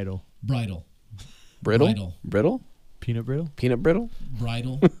bridle. Bridle. Brittle? Brittle? Peanut brittle? Peanut brittle?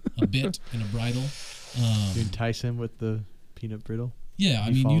 Bridle. A bit and a bridle. You entice him with the peanut brittle? Yeah,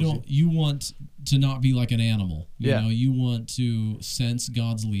 you want to not be like an animal. You know, you want to sense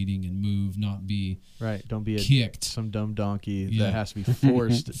God's leading and move, not be don't be kicked. Some dumb donkey that has to be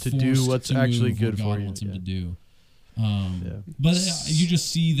forced to do what's actually good for God you. wants him to do. But you just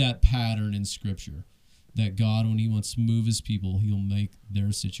see that pattern in Scripture, that God, when he wants to move his people, he'll make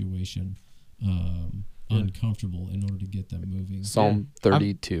their situation uncomfortable in order to get them moving. Psalm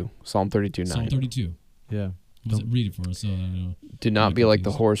 32. Psalm 32:9. Psalm 32. Yeah. Read it for us. So I know. Do not be like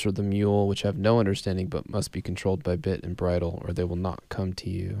the horse or the mule, which have no understanding, but must be controlled by bit and bridle, or they will not come to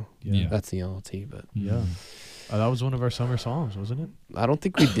you. Yeah. That's the NLT, but yeah. That was one of our summer psalms, wasn't it? I don't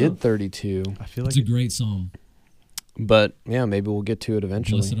think we did 32. I feel like it's a great psalm. But yeah, maybe we'll get to it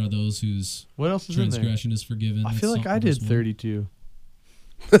eventually. Blessed are those whose what else is in there? Transgression is forgiven. I feel like I did 32.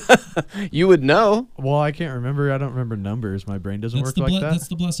 You would know. Well, I can't remember. I don't remember numbers. My brain doesn't work like that. That's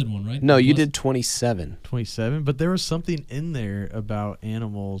the blessed one, right? No, you did 27. 27, but there was something in there about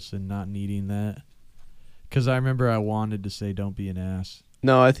animals and not needing that. Because I remember I wanted to say, "Don't be an ass."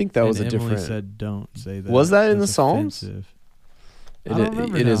 No, I think that was a Emily different. said, "Don't say that." Was that in the That's Psalms? offensive.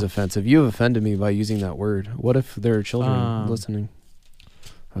 It is offensive. You have offended me by using that word. What if there are children listening?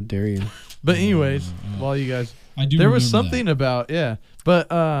 How dare you? But anyways, while you guys, I do. There was something about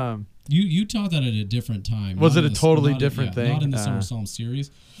but you taught that at a different time. Was it a totally different thing? Not in the Summer Psalm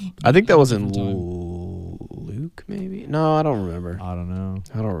series. I think that was in Luke, maybe. No, I don't remember. I don't know.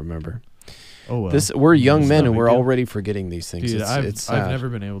 I don't remember. Oh well. We're young men no and we're big deal. already forgetting these things. Dude, It's sad. I've never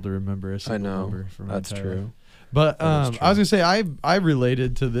been able to remember a single number from my That's entire true. life. But That is true. I was gonna say I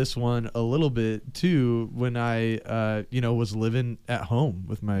related to this one a little bit too when I was living at home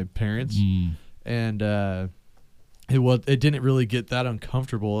with my parents, and it didn't really get that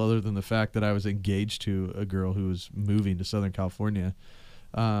uncomfortable other than the fact that I was engaged to a girl who was moving to Southern California,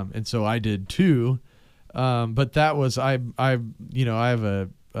 and so I did too. But that was I have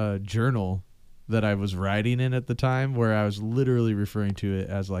a journal that I was writing in at the time where I was literally referring to it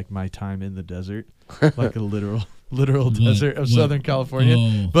as like my time in the desert, like a literal desert of Southern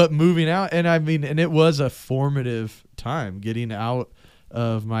California, but moving out. And I mean, and it was a formative time getting out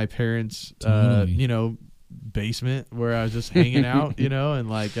of my parents, basement where I was just hanging out, and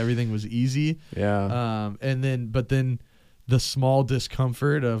like everything was easy. Yeah. But then the small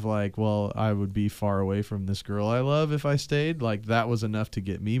discomfort of like, well, I would be far away from this girl I love if I stayed. Like that was enough to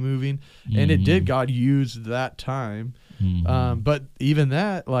get me moving. And it did. God used that time But even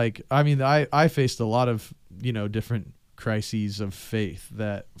that, like, I mean, I faced a lot of, different crises of faith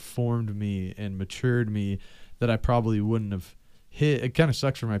that formed me and matured me that I probably wouldn't have hit. It kind of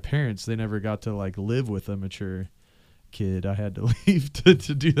sucks for my parents. They never got to like live with a mature kid. I had to leave to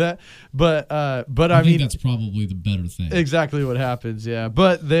do that. But I think mean, that's probably the better thing. Exactly what happens. Yeah.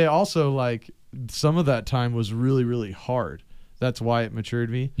 But they also, like, some of that time was really, really hard. That's why it matured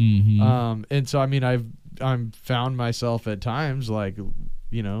me. And so, I mean, I'm found myself at times, like, at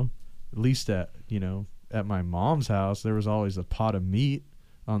least at my mom's house, there was always a pot of meat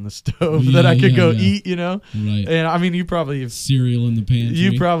on the stove that I could go eat, Right. And I mean, you probably cereal in the pantry.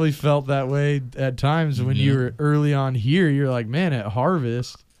 You probably felt that way at times when you were early on here. You're like, man, at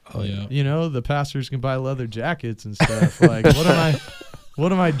Harvest, the pastors can buy leather jackets and stuff. Like,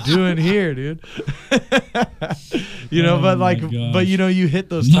 what am I doing here, dude? But you hit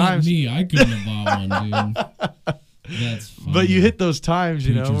those times. Not me. I couldn't have bought one, dude. That's funny. But you hit those times,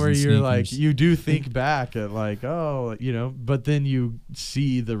 Preachers where and you're sneakers. like, you do think back at like, but then you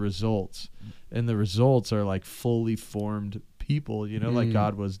see the results, and the results are like fully formed people, like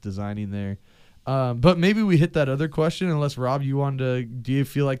God was designing there. But maybe we hit that other question, unless Rob, do you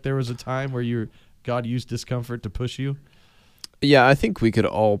feel like there was a time where God used discomfort to push you? Yeah, I think we could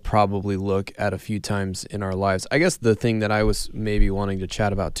all probably look at a few times in our lives. I guess the thing that I was maybe wanting to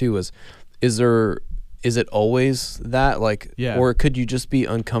chat about too is it always that, like, or could you just be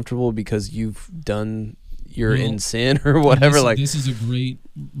uncomfortable because you're in sin or whatever? This is a great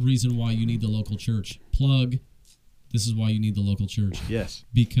reason why you need the local church. This is why you need the local church. Yes.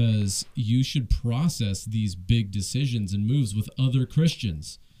 Because you should process these big decisions and moves with other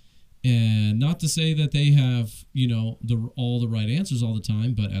Christians. And not to say that they have, all the right answers all the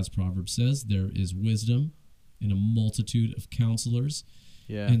time, but as Proverbs says, there is wisdom in a multitude of counselors.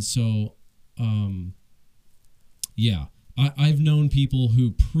 Yeah. And so, I've known people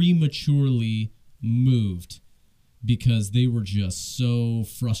who prematurely moved because they were just so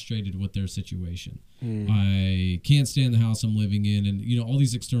frustrated with their situation. I can't stand the house I'm living in, and all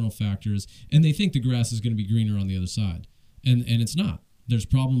these external factors, and they think the grass is going to be greener on the other side, and it's not. There's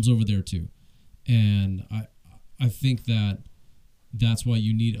problems over there too, and I think that's why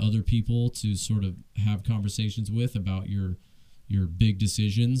you need other people to sort of have conversations with about your big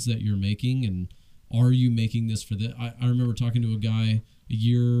decisions that you're making, and are you making this for this? I remember talking to a guy a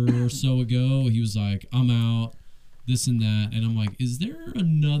year or so ago. He was like, I'm out, this and that. And I'm like, is there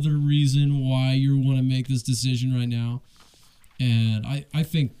another reason why you want to make this decision right now? And I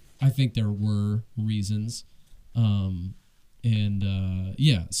think there were reasons.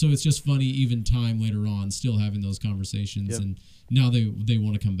 So it's just funny, even time later on, still having those conversations. Yep. And now they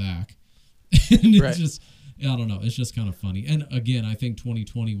want to come back. And it's just, I don't know. It's just kind of funny. And again, I think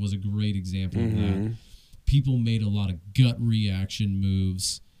 2020 was a great example of that. People made a lot of gut reaction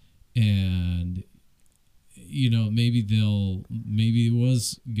moves, and maybe it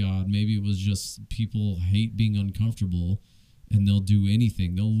was God, maybe it was just people hate being uncomfortable, and they'll do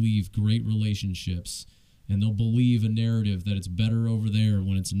anything. They'll leave great relationships, and they'll believe a narrative that it's better over there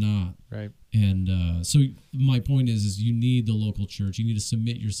when it's not. Right. And so my point is you need the local church. You need to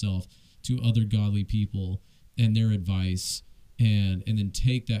submit yourself to other godly people and their advice, and then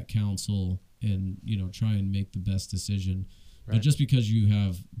take that counsel and try and make the best decision. Right. But just because you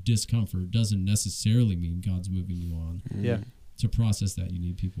have discomfort doesn't necessarily mean God's moving you on. Yeah. To process that, you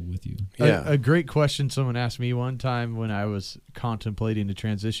need people with you. Yeah. A great question someone asked me one time when I was contemplating the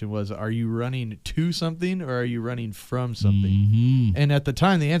transition was, are you running to something or are you running from something? And at the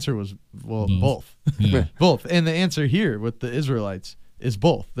time the answer was, well, both. Yeah. Both. And the answer here with the Israelites is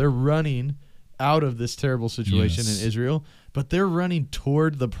both. They're running out of this terrible situation in Israel, but they're running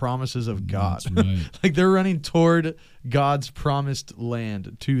toward the promises of God. That's right. Like they're running toward God's promised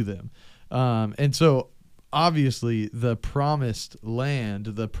land to them. And so obviously the promised land,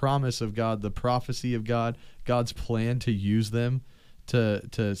 the promise of God, the prophecy of God, God's plan to use them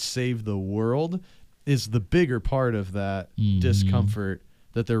to save the world is the bigger part of that discomfort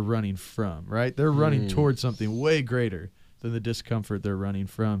that they're running from, right? They're running towards something way greater than the discomfort they're running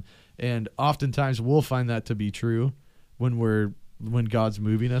from. And oftentimes we'll find that to be true when God's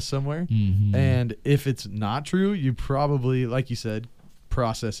moving us somewhere. And if it's not true, you probably, like you said,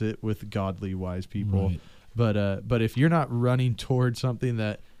 process it with godly, wise people. Right. But if you're not running towards something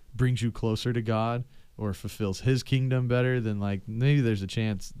that brings you closer to God or fulfills his kingdom better, then like maybe there's a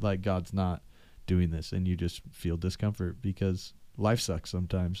chance like God's not doing this and you just feel discomfort because life sucks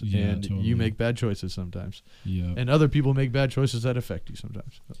sometimes, and totally. You make bad choices sometimes, and other people make bad choices that affect you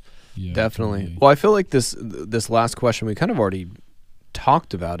sometimes. Definitely. Totally. Well, I feel like this last question, we kind of already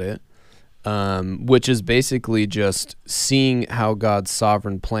talked about it, which is basically just seeing how God's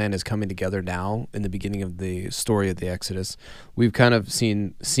sovereign plan is coming together now in the beginning of the story of the Exodus. We've kind of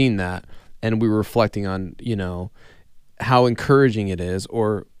seen that, and we were reflecting on, how encouraging it is,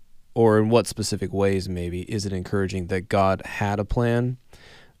 or in what specific ways maybe is it encouraging that God had a plan,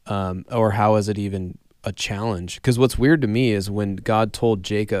 or how is it even a challenge? Because what's weird to me is when God told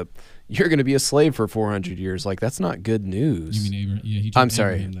Jacob, you're going to be a slave for 400 years. Like, that's not good news. You mean Abraham? Yeah, he told I'm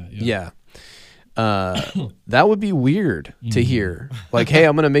sorry. Abraham that. Yeah. That would be weird to hear. Like, hey,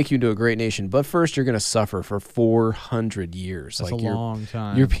 I'm going to make you into a great nation, but first you're going to suffer for 400 years. That's like a long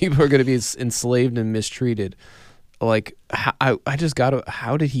time. Your people are going to be enslaved and mistreated. Like, I just got to,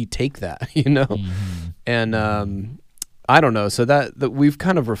 how did he take that, And I don't know. So that we've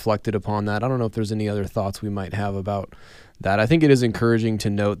kind of reflected upon that. I don't know if there's any other thoughts we might have about that. I think it is encouraging to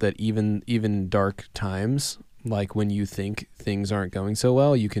note that even dark times, like when you think things aren't going so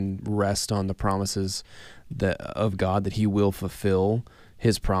well, you can rest on the promises of God, that he will fulfill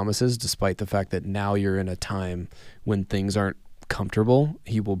his promises, despite the fact that now you're in a time when things aren't comfortable.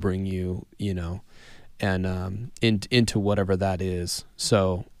 He will bring you, and into whatever that is.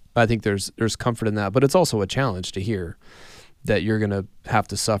 So I think there's comfort in that, but it's also a challenge to hear that you're going to have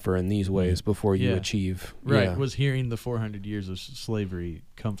to suffer in these ways before you achieve. Right. Yeah. Was hearing the 400 years of slavery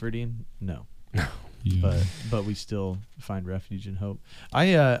comforting? No. Yeah. But we still find refuge and hope.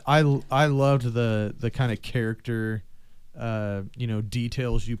 I loved the kind of character,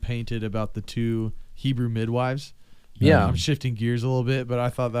 details you painted about the two Hebrew midwives. Yeah. I'm shifting gears a little bit, but I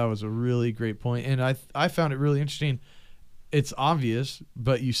thought that was a really great point. And I found it really interesting. It's obvious,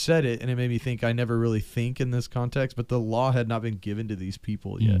 but you said it, and it made me think. I never really think in this context, but the law had not been given to these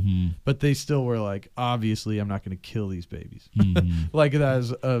people yet. Mm-hmm. But they still were like, obviously, I'm not going to kill these babies. Mm-hmm. Like, that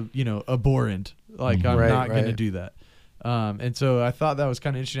is abhorrent. Like, I'm Right, not going to right. do that. And so I thought that was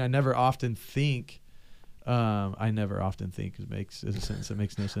kind of interesting. I never often think. Is a sentence that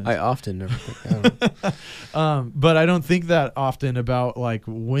makes no sense. I often never think. But I don't think that often about like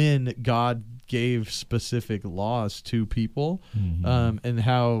when God gave specific laws to people, and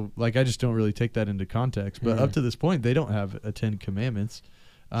how, like, I just don't really take that into context. But up to this point, they don't have a 10 Commandments,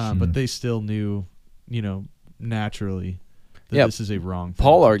 but they still knew, naturally that this is a wrong thing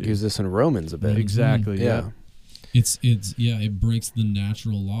Paul to argues do. this in Romans a bit. Exactly. Yeah. It breaks the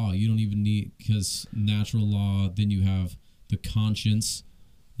natural law. You don't even need, because natural law, then you have the conscience,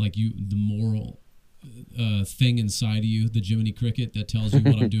 like the moral thing inside of you, the Jiminy Cricket that tells you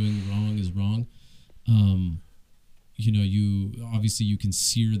what I'm doing wrong is wrong. You obviously you can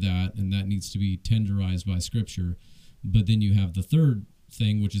sear that, and that needs to be tenderized by Scripture. But then you have the third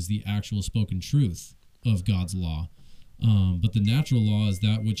thing, which is the actual spoken truth of God's law. But the natural law is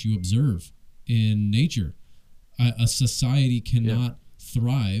that which you observe in nature. A society cannot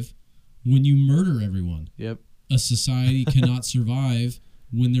thrive when you murder everyone. Yep. A society cannot survive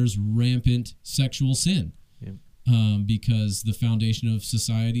when there's rampant sexual sin. Yep. Because the foundation of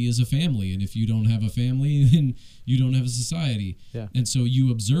society is a family. And if you don't have a family, then you don't have a society. Yeah. And so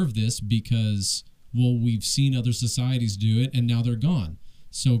you observe this because, well, we've seen other societies do it and now they're gone.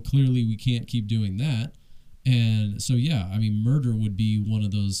 So clearly we can't keep doing that. And so, murder would be one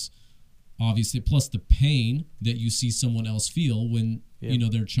of those, obviously, plus the pain that you see someone else feel when,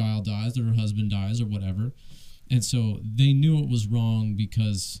 their child dies, their husband dies or whatever. And so they knew it was wrong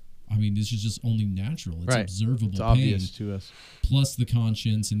because, this is just only natural. It's observable it's pain. obvious to us. Plus the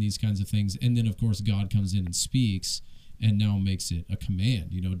conscience and these kinds of things. And then, of course, God comes in and speaks and now makes it a command,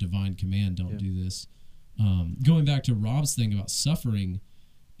 divine command, don't do this. Going back to Rob's thing about suffering,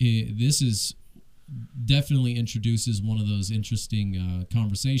 this is definitely introduces one of those interesting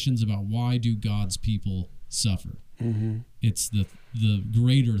conversations about why do God's people suffer. Mm-hmm. It's the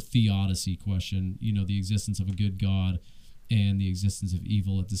greater theodicy question, the existence of a good God and the existence of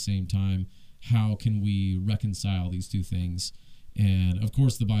evil at the same time. How can we reconcile these two things? And of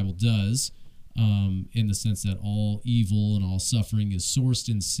course the Bible does, in the sense that all evil and all suffering is sourced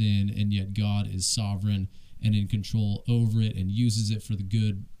in sin, and yet God is sovereign and in control over it and uses it for the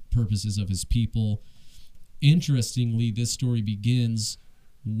good purposes of his people. Interestingly, this story begins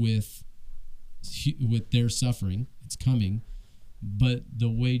with their suffering. It's coming, but the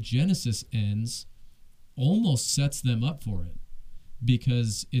way Genesis ends almost sets them up for it,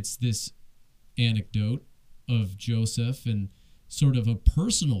 because it's this anecdote of Joseph and sort of a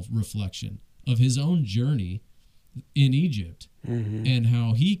personal reflection of his own journey in Egypt, and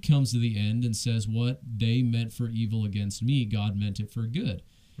how he comes to the end and says, what they meant for evil against me, God meant it for good.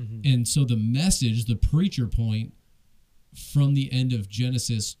 And so the message, the preacher point from the end of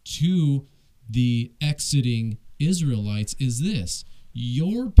Genesis to the exiting Israelites is this: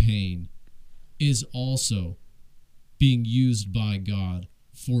 your pain is also being used by God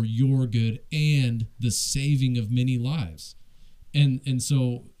for your good and the saving of many lives. And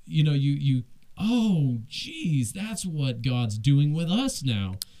so, you oh geez, that's what God's doing with us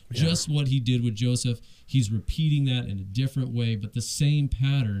now. Yeah. Just what he did with Joseph, he's repeating that in a different way, but the same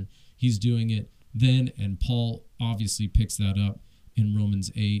pattern, he's doing it then. And Paul obviously picks that up in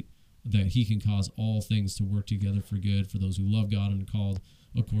Romans 8, that he can cause all things to work together for good for those who love God and are called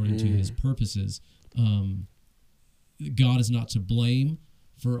according to his purposes. God is not to blame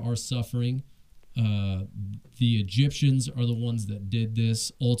for our suffering. The Egyptians are the ones that did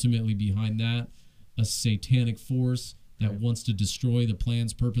this. Ultimately behind that, a satanic force that wants to destroy the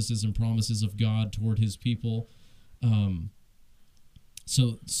plans, purposes, and promises of God toward his people.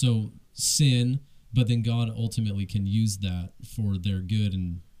 So sin, but then God ultimately can use that for their good.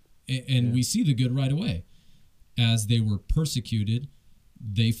 And we see the good right away. As they were persecuted,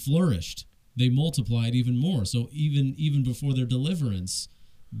 they flourished. They multiplied even more. So even before their deliverance,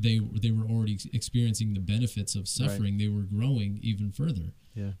 they were already experiencing the benefits of suffering. Right. They were growing even further.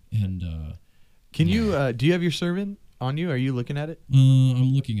 Yeah. And can you do you have your sermon on you? Are you looking at it?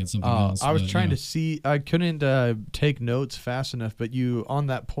 I'm looking at something else. I was trying to see. I couldn't take notes fast enough. But you, on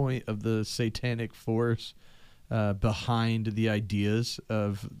that point of the satanic force behind the ideas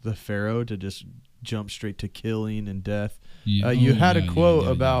of the Pharaoh to just jump straight to killing and death. You had a quote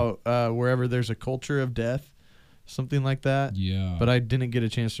about wherever there's a culture of death, something like that. Yeah. But I didn't get a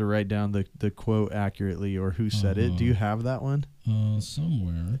chance to write down the quote accurately or who said it. Do you have that one?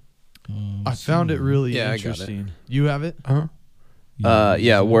 Somewhere. I found it really interesting. I got it. You have it?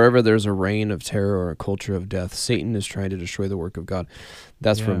 Uh-huh. Wherever there's a reign of terror or a culture of death, Satan is trying to destroy the work of God.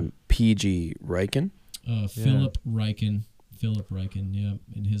 That's from P.G. Ryken. Philip Ryken.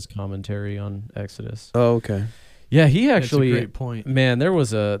 In his commentary on Exodus. Oh, okay. Yeah, he actually. That's a great point. Man, there was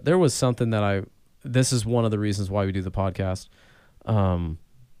something that this is one of the reasons why we do the podcast.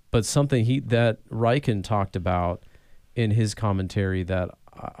 But something that Ryken talked about in his commentary that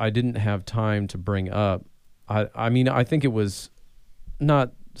I didn't have time to bring up. I mean, I think it was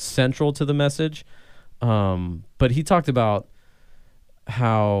not central to the message, but he talked about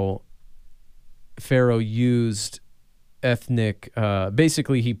how Pharaoh used ethnic,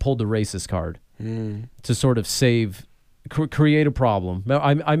 basically he pulled the racist card to sort of create a problem.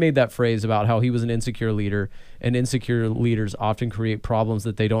 I made that phrase about how he was an insecure leader, and insecure leaders often create problems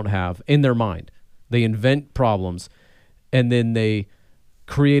that they don't have in their mind. They invent problems, and then they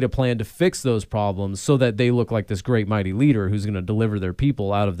create a plan to fix those problems so that they look like this great mighty leader who's going to deliver their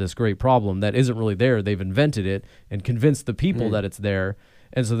people out of this great problem that isn't really there. They've invented it and convinced the people that it's there,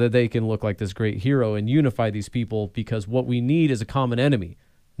 and so that they can look like this great hero and unify these people, because what we need is a common enemy.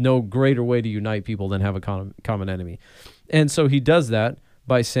 No greater way to unite people than have a common enemy. And so he does that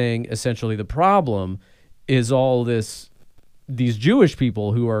by saying essentially the problem is all these Jewish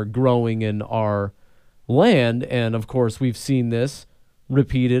people who are growing in our land. And of course, we've seen this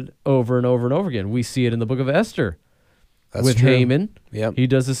repeated over and over and over again. We see it in the book of Esther. That's with true. Haman. Yep. He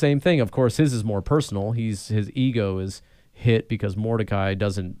does the same thing. Of course, his is more personal. His ego is hit because Mordecai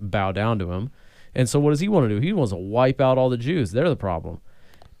doesn't bow down to him. And so what does he want to do? He wants to wipe out all the Jews. They're the problem.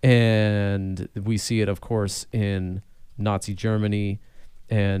 And we see it, of course, in Nazi Germany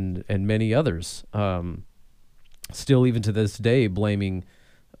and many others. Still, even to this day, blaming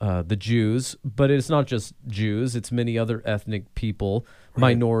the Jews. But it's not just Jews. It's many other ethnic people,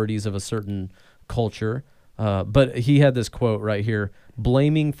 minorities of a certain culture. But he had this quote right here: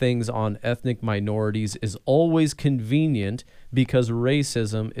 blaming things on ethnic minorities is always convenient because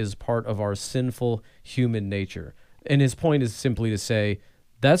racism is part of our sinful human nature. And his point is simply to say,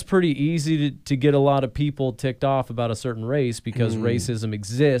 that's pretty easy to get a lot of people ticked off about a certain race because racism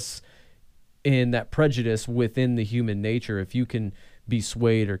exists in that prejudice within the human nature, if you can be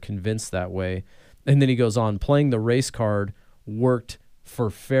swayed or convinced that way. And then he goes on, playing the race card worked for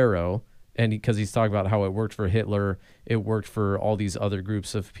Pharaoh, and because he's talking about how it worked for Hitler, it worked for all these other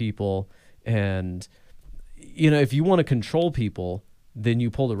groups of people. And, if you want to control people, then you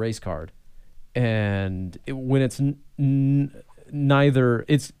pull the race card. And when it's neither,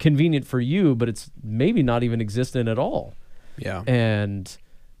 it's convenient for you, but it's maybe not even existent at all. Yeah. And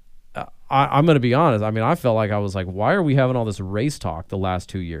I'm going to be honest. I mean, I felt like I was like, why are we having all this race talk the last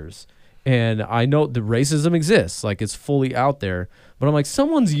 2 years? And I know the racism exists, like it's fully out there, but I'm like,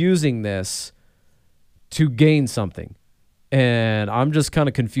 someone's using this to gain something. And I'm just kind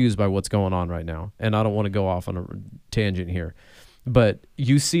of confused by what's going on right now. And I don't want to go off on a tangent here, but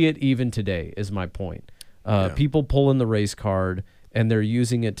you see it even today is my point. People pull in the race card and they're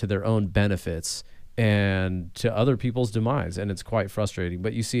using it to their own benefits. and to other people's demise, and it's quite frustrating.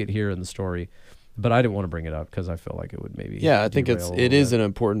 But you see it here in the story. But I didn't want to bring it up because I feel like it would maybe Yeah, I think derail a it little is bit. an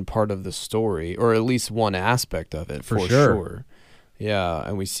important part of the story, or at least one aspect of it, For for sure. sure. Yeah,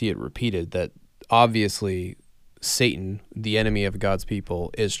 and we see it repeated that obviously Satan, the enemy of God's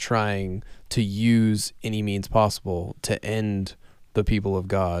people, is trying to use any means possible to end the people of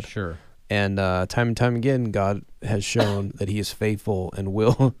God. Sure. And time and time again, God has shown that he is faithful and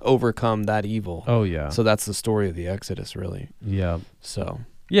will overcome that evil. Oh yeah. So that's the story of the Exodus, really. Yeah. So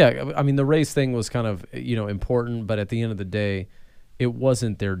Yeah, I mean the race thing was kind of, important, but at the end of the day, it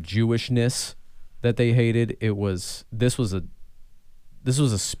wasn't their Jewishness that they hated. This was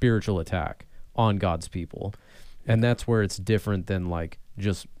a spiritual attack on God's people. And that's where it's different than like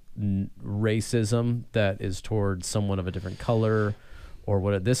just racism that is towards someone of a different color or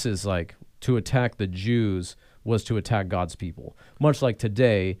what. This is like to attack the Jews was to attack God's people. Much like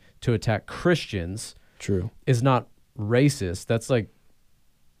today, to attack Christians true. is not racist. That's like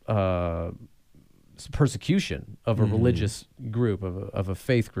persecution of a religious group, of a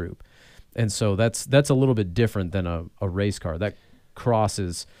faith group. And so that's a little bit different than a race car. That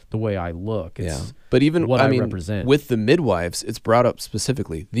crosses the way I look. It's But even what I I mean, represent. with the midwives, it's brought up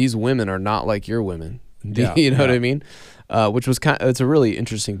specifically. These women are not like your women. Yeah, You know what yeah. I mean? Which was it's a really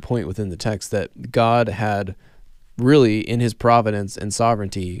interesting point within the text that God had really in his providence and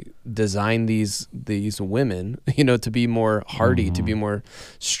sovereignty designed these women, to be more hardy, to be more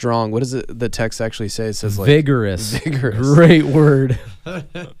strong. What does the text actually say? It says like vigorous. vigorous. Great word.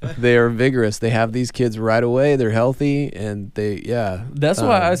 They are vigorous. They have these kids right away. They're healthy and That's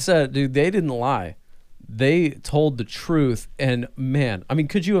why I said, dude, they didn't lie. They told the truth. And man, I mean,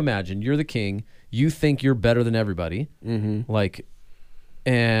 could you imagine? You're the king. You think you're better than everybody. Like,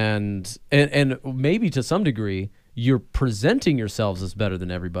 and maybe to some degree, you're presenting yourselves as better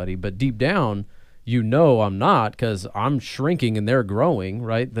than everybody, but deep down, I'm not, because I'm shrinking and they're growing,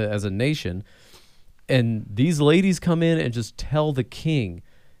 right? As a nation. And these ladies come in and just tell the king,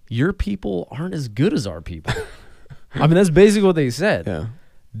 your people aren't as good as our people. I mean, that's basically what they said. Yeah.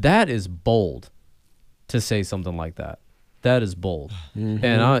 That is bold to say something like that. That is bold.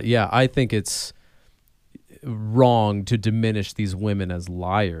 And I think it's wrong to diminish these women as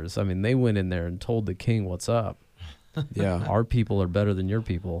liars. I mean, they went in there and told the king what's up. Yeah. Our people are better than your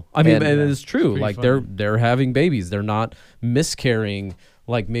people. I mean, and it's true. pretty Like funny. they're having babies. They're not miscarrying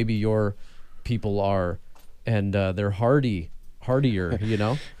like maybe your people are, and they're hardier.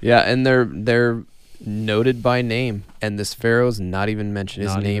 Yeah, and they're noted by name, and this Pharaoh's not even mentioned.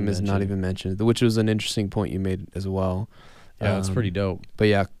 His Not name even is not mentioned. even mentioned, which was an interesting point you made as well. Yeah, it's pretty dope. But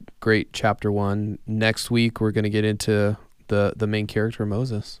yeah, great chapter 1. Next week we're gonna get into the main character,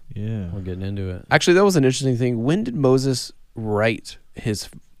 Moses. Yeah. We're getting into it. Actually, that was an interesting thing. When did Moses write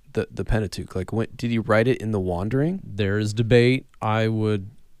the Pentateuch? Like, when did he write it in the wandering? There is debate. I would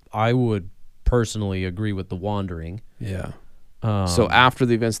personally agree with the wandering. Yeah. So after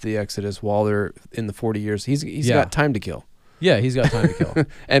the events of the Exodus, while they're in the 40 years, he's Yeah. got time to kill. Yeah, he's got time to kill.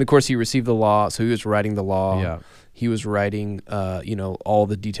 And of course, he received the law, so he was writing the law. Yeah. He was writing, all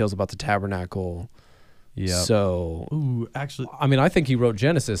the details about the tabernacle. Yeah. So, Ooh, actually, I mean, I think he wrote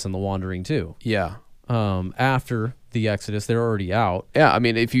Genesis and the Wandering too. yeah. After the Exodus, they're already out. Yeah, I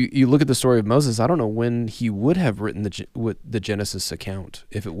mean, if you look at the story of Moses, I don't know when he would have written the Genesis account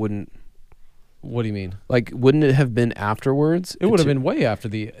if it wouldn't. What do you mean? Like, wouldn't it have been afterwards? It would have been way after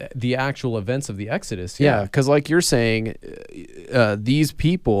the actual events of the Exodus. Yeah, because like you're saying, these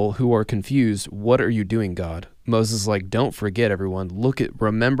people who are confused, what are you doing, God? Moses is like, don't forget, everyone.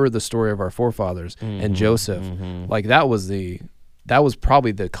 Remember the story of our forefathers and Joseph. Like that was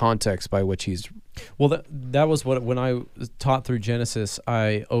probably the context by which he's. Well, that was when I taught through Genesis,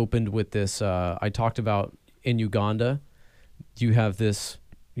 I opened with this. I talked about in Uganda, you have this,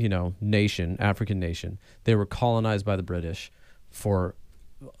 nation, African nation. They were colonized by the British for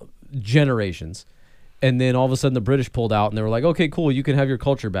generations. And then all of a sudden the British pulled out and they were like, okay, cool, you can have your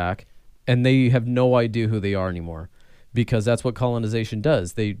culture back. And they have no idea who they are anymore because that's what colonization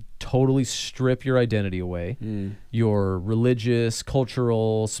does. They totally strip your identity away, your religious,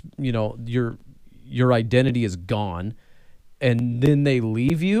 cultural, your identity is gone. And then they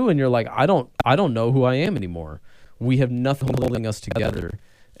leave you and you're like, I don't know who I am anymore. We have nothing holding us together.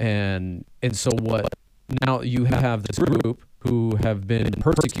 And so what now you have this group who have been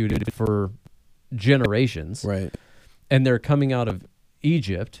persecuted for generations. Right. And they're coming out of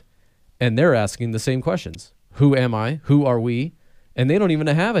Egypt and they're asking the same questions. Who am I? Who are we? And they don't even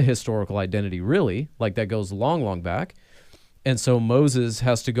have a historical identity really, like that goes long, long back. And so Moses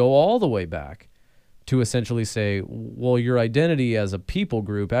has to go all the way back to essentially say, well, your identity as a people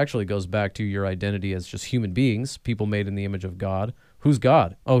group actually goes back to your identity as just human beings, people made in the image of God. Who's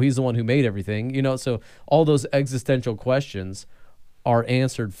God? Oh, he's the one who made everything. So all those existential questions are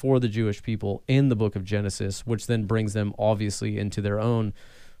answered for the Jewish people in the book of Genesis, which then brings them obviously into their own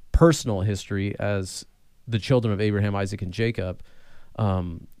personal history as the children of Abraham, Isaac, and Jacob.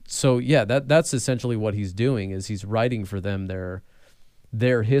 That's essentially what he's doing, is he's writing for them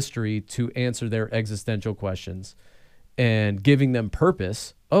their history to answer their existential questions and giving them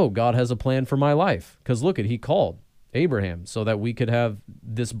purpose. Oh, God has a plan for my life, because look, he called Abraham so that we could have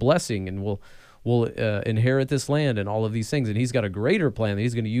this blessing, and we'll inherit this land and all of these things. And he's got a greater plan that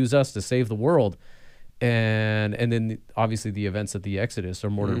he's going to use us to save the world. And then obviously the events of the Exodus are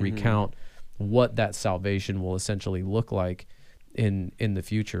more to recount what that salvation will essentially look like in the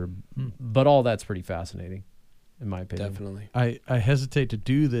future. But all that's pretty fascinating, in my opinion. Definitely. I hesitate to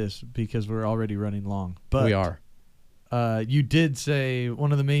do this because we're already running long. But We are. You did say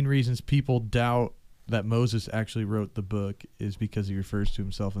one of the main reasons people doubt that Moses actually wrote the book is because he refers to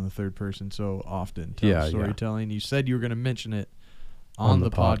himself in the third person so often. Storytelling. You said you were going to mention it on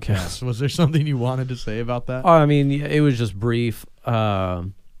the podcast. Was there something you wanted to say about that? I mean, it was just brief. I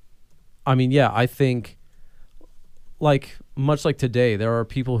think, much like today, there are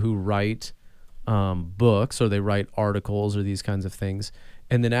people who write books, or they write articles or these kinds of things,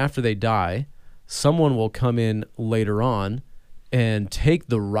 and then after they die, someone will come in later on and take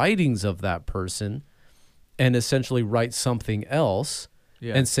the writings of that person and essentially write something else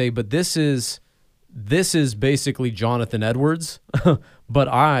and say, but this is basically Jonathan Edwards, but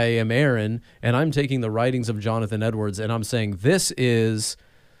I am Aaron, and I'm taking the writings of Jonathan Edwards, and I'm saying this is,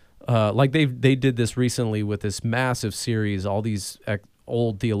 they did this recently with this massive series, all these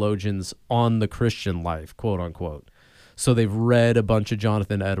old theologians on the Christian life, quote unquote. So they've read a bunch of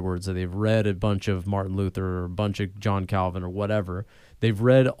Jonathan Edwards, or they've read a bunch of Martin Luther, or a bunch of John Calvin, or whatever. They've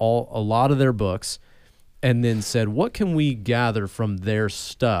read a lot of their books, and then said, what can we gather from their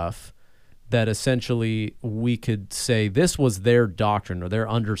stuff that essentially we could say this was their doctrine or their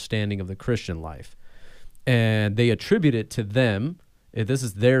understanding of the Christian life? And they attribute it to them. This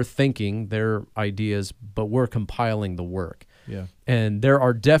is their thinking, their ideas, but we're compiling the work. Yeah. And there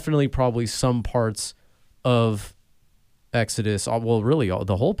are definitely probably some parts of Exodus, well, really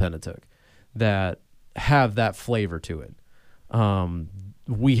the whole Pentateuch, that have that flavor to it.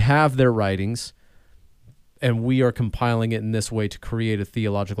 We have their writings, and we are compiling it in this way to create a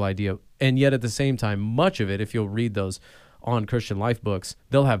theological idea. And yet at the same time, much of it, if you'll read those on Christian life books,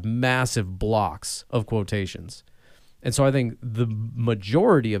 they'll have massive blocks of quotations. And so I think the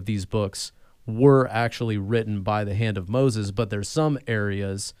majority of these books were actually written by the hand of Moses, but there's some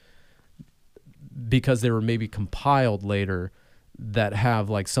areas, because they were maybe compiled later, that have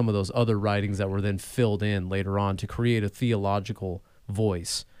like some of those other writings that were then filled in later on to create a theological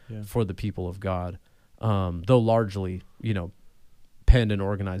voice for the people of God. Though largely, penned and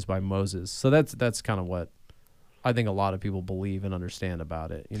organized by Moses. So that's kind of what I think a lot of people believe and understand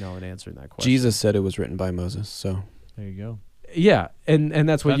about it, in answering that question. Jesus said it was written by Moses, so There you go. Yeah, and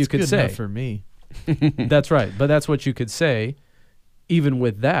that's what you could good say. enough for me. That's right. But that's what you could say. Even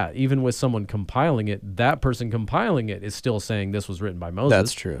with that, even with someone compiling it, that person compiling it is still saying this was written by Moses.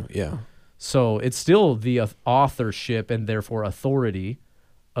 that's true. Yeah. So it's still the authorship and therefore authority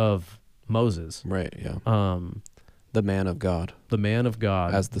of Moses. Right, yeah. The man of God. The man of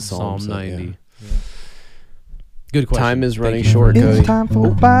God. As the Psalm said, 90. yeah. Good question. Time is running Thank you. short, Cody. It's time for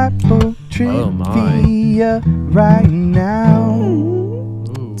Bible trivia right now.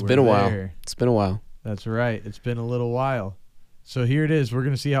 Ooh, It's been a while. there. It's been a while. That's right. It's been a little while. So here it is. We're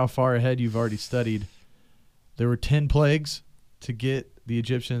going to see how far ahead you've already studied. There were 10 plagues to get the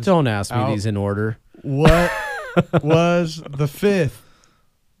Egyptians. Don't ask me out. these in order. What was the fifth?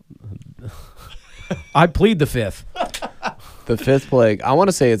 I plead the fifth. The fifth plague. I want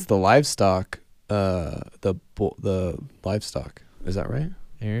to say it's the livestock. The livestock. Is that right?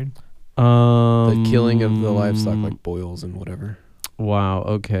 Aaron? The killing of the livestock, like boils and whatever. Wow.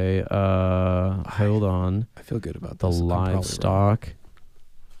 Okay. Hold on. I feel good about The this. I'm probably wrong. livestock.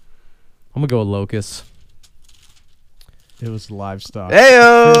 I'm gonna go with locusts. It was livestock.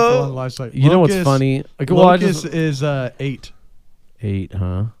 Heyo! Fifth one, livestock. You know what's Locust- funny? Well, I Locust just, is 8. 8,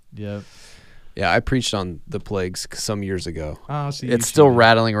 huh? Yep. Yeah, I preached on the plagues some years ago. Oh, so It's still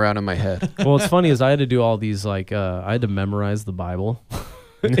rattling around in my head. Well, what's funny is I had to do all these I had to memorize the Bible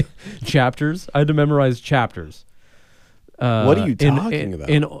chapters. I had to memorize chapters. What are you talking about?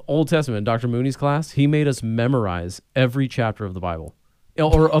 In Old Testament, Dr. Mooney's class, he made us memorize every chapter of the Bible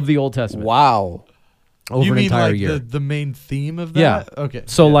or of the Old Testament. Wow. over you an mean entire like year. the main theme of Yeah. that? Okay.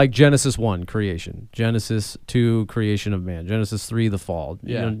 So yeah. like Genesis 1, creation. Genesis 2, creation of man. Genesis 3, the fall.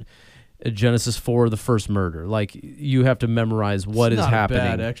 Yeah. Genesis 4, the first murder. Like you have to memorize what It's is not happening.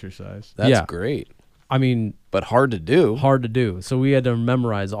 A bad exercise. That's Yeah. great, I mean, but hard to do. hard to do. So we had to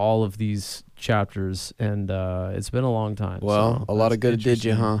memorize all of these chapters, and it's been a long time. Well, so. a lot of good did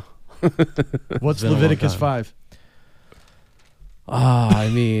you, huh? What's been a long Leviticus time. 5? I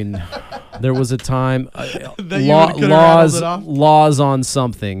mean, there was a time That you could've rattled it off? laws on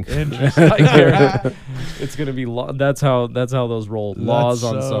something. Interesting. It's gonna be that's how those roll. Laws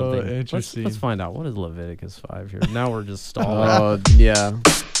on so something. interesting. Let's find out what is Leviticus 5 here. Now we're just stalling. Oh, yeah.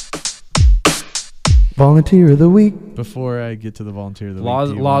 Volunteer of the week. Before I get to the volunteer of the laws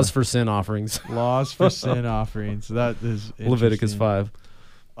week, do you laws wanna- for sin offerings. laws for sin offerings. That is Leviticus interesting. 5.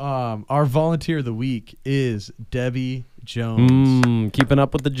 Our volunteer of the week is Debbie Jones. Keeping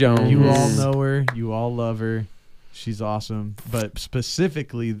up with the Jones. You all know her. You all love her. She's awesome. But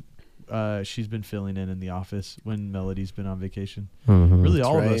specifically, she's been filling in the office when Melody's been on vacation. Mhm. Really, That's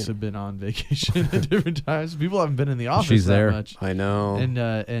all of right. us have been on vacation at different times. People haven't been in the office She's that there. much. I know.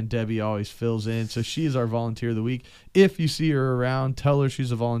 And Debbie always fills in. So she's our volunteer of the week. If you see her around, tell her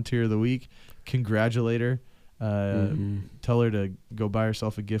she's a volunteer of the week. Congratulate her. Tell her to go buy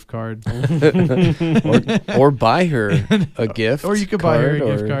herself a gift card. or buy her a gift. Or you could buy her a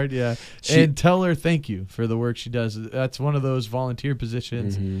card, gift or- card, yeah. She- And tell her thank you for the work she does. That's one of those volunteer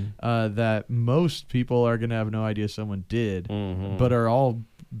positions that most people are going to have no idea someone did, but are all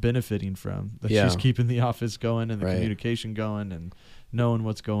benefiting from. That Yeah. she's keeping the office going and the Right. communication going and knowing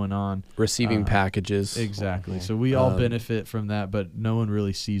what's going on. Receiving packages. Exactly. So we all benefit from that, but no one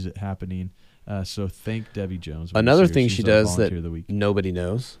really sees it happening. So thank Debbie Jones. when you Another see her. thing She's she our does volunteer that of the week. nobody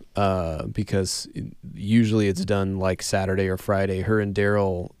knows, because usually it's done like Saturday or Friday. Her and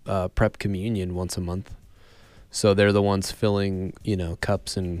Daryl prep communion once a month, so they're the ones filling,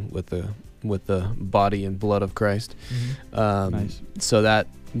 cups and with the body and blood of Christ. Nice. So that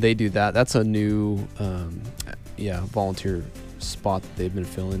they do that. That's a new, volunteer spot that they've been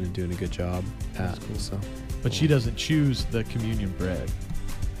filling and doing a good job at. So. But she doesn't choose the communion bread.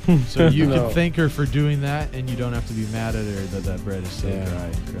 So you No. can thank her for doing that, and you don't have to be mad at her that bread is so Yeah. dry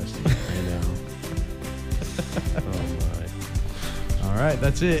and crusty. I know. All right,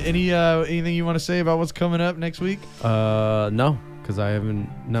 that's it. Anything you want to say about what's coming up next week? No, because I haven't.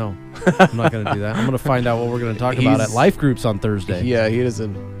 No, I'm not going to do that. I'm going to find out what we're going to talk about at He's- life groups on Thursday. Yeah, he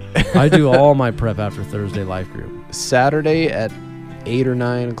doesn't. I do all my prep after Thursday life group. Saturday at 8 or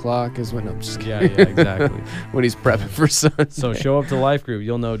 9 o'clock is when I'm just Yeah, exactly. when he's prepping for Sunday. So show up to life group.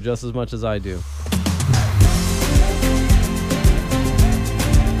 You'll know just as much as I do.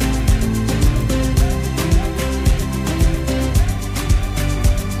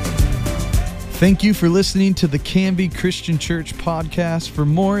 Thank you for listening to the Canby Christian Church podcast. For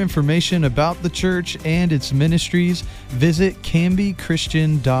more information about the church and its ministries, visit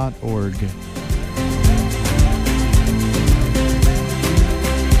canbychristian.org.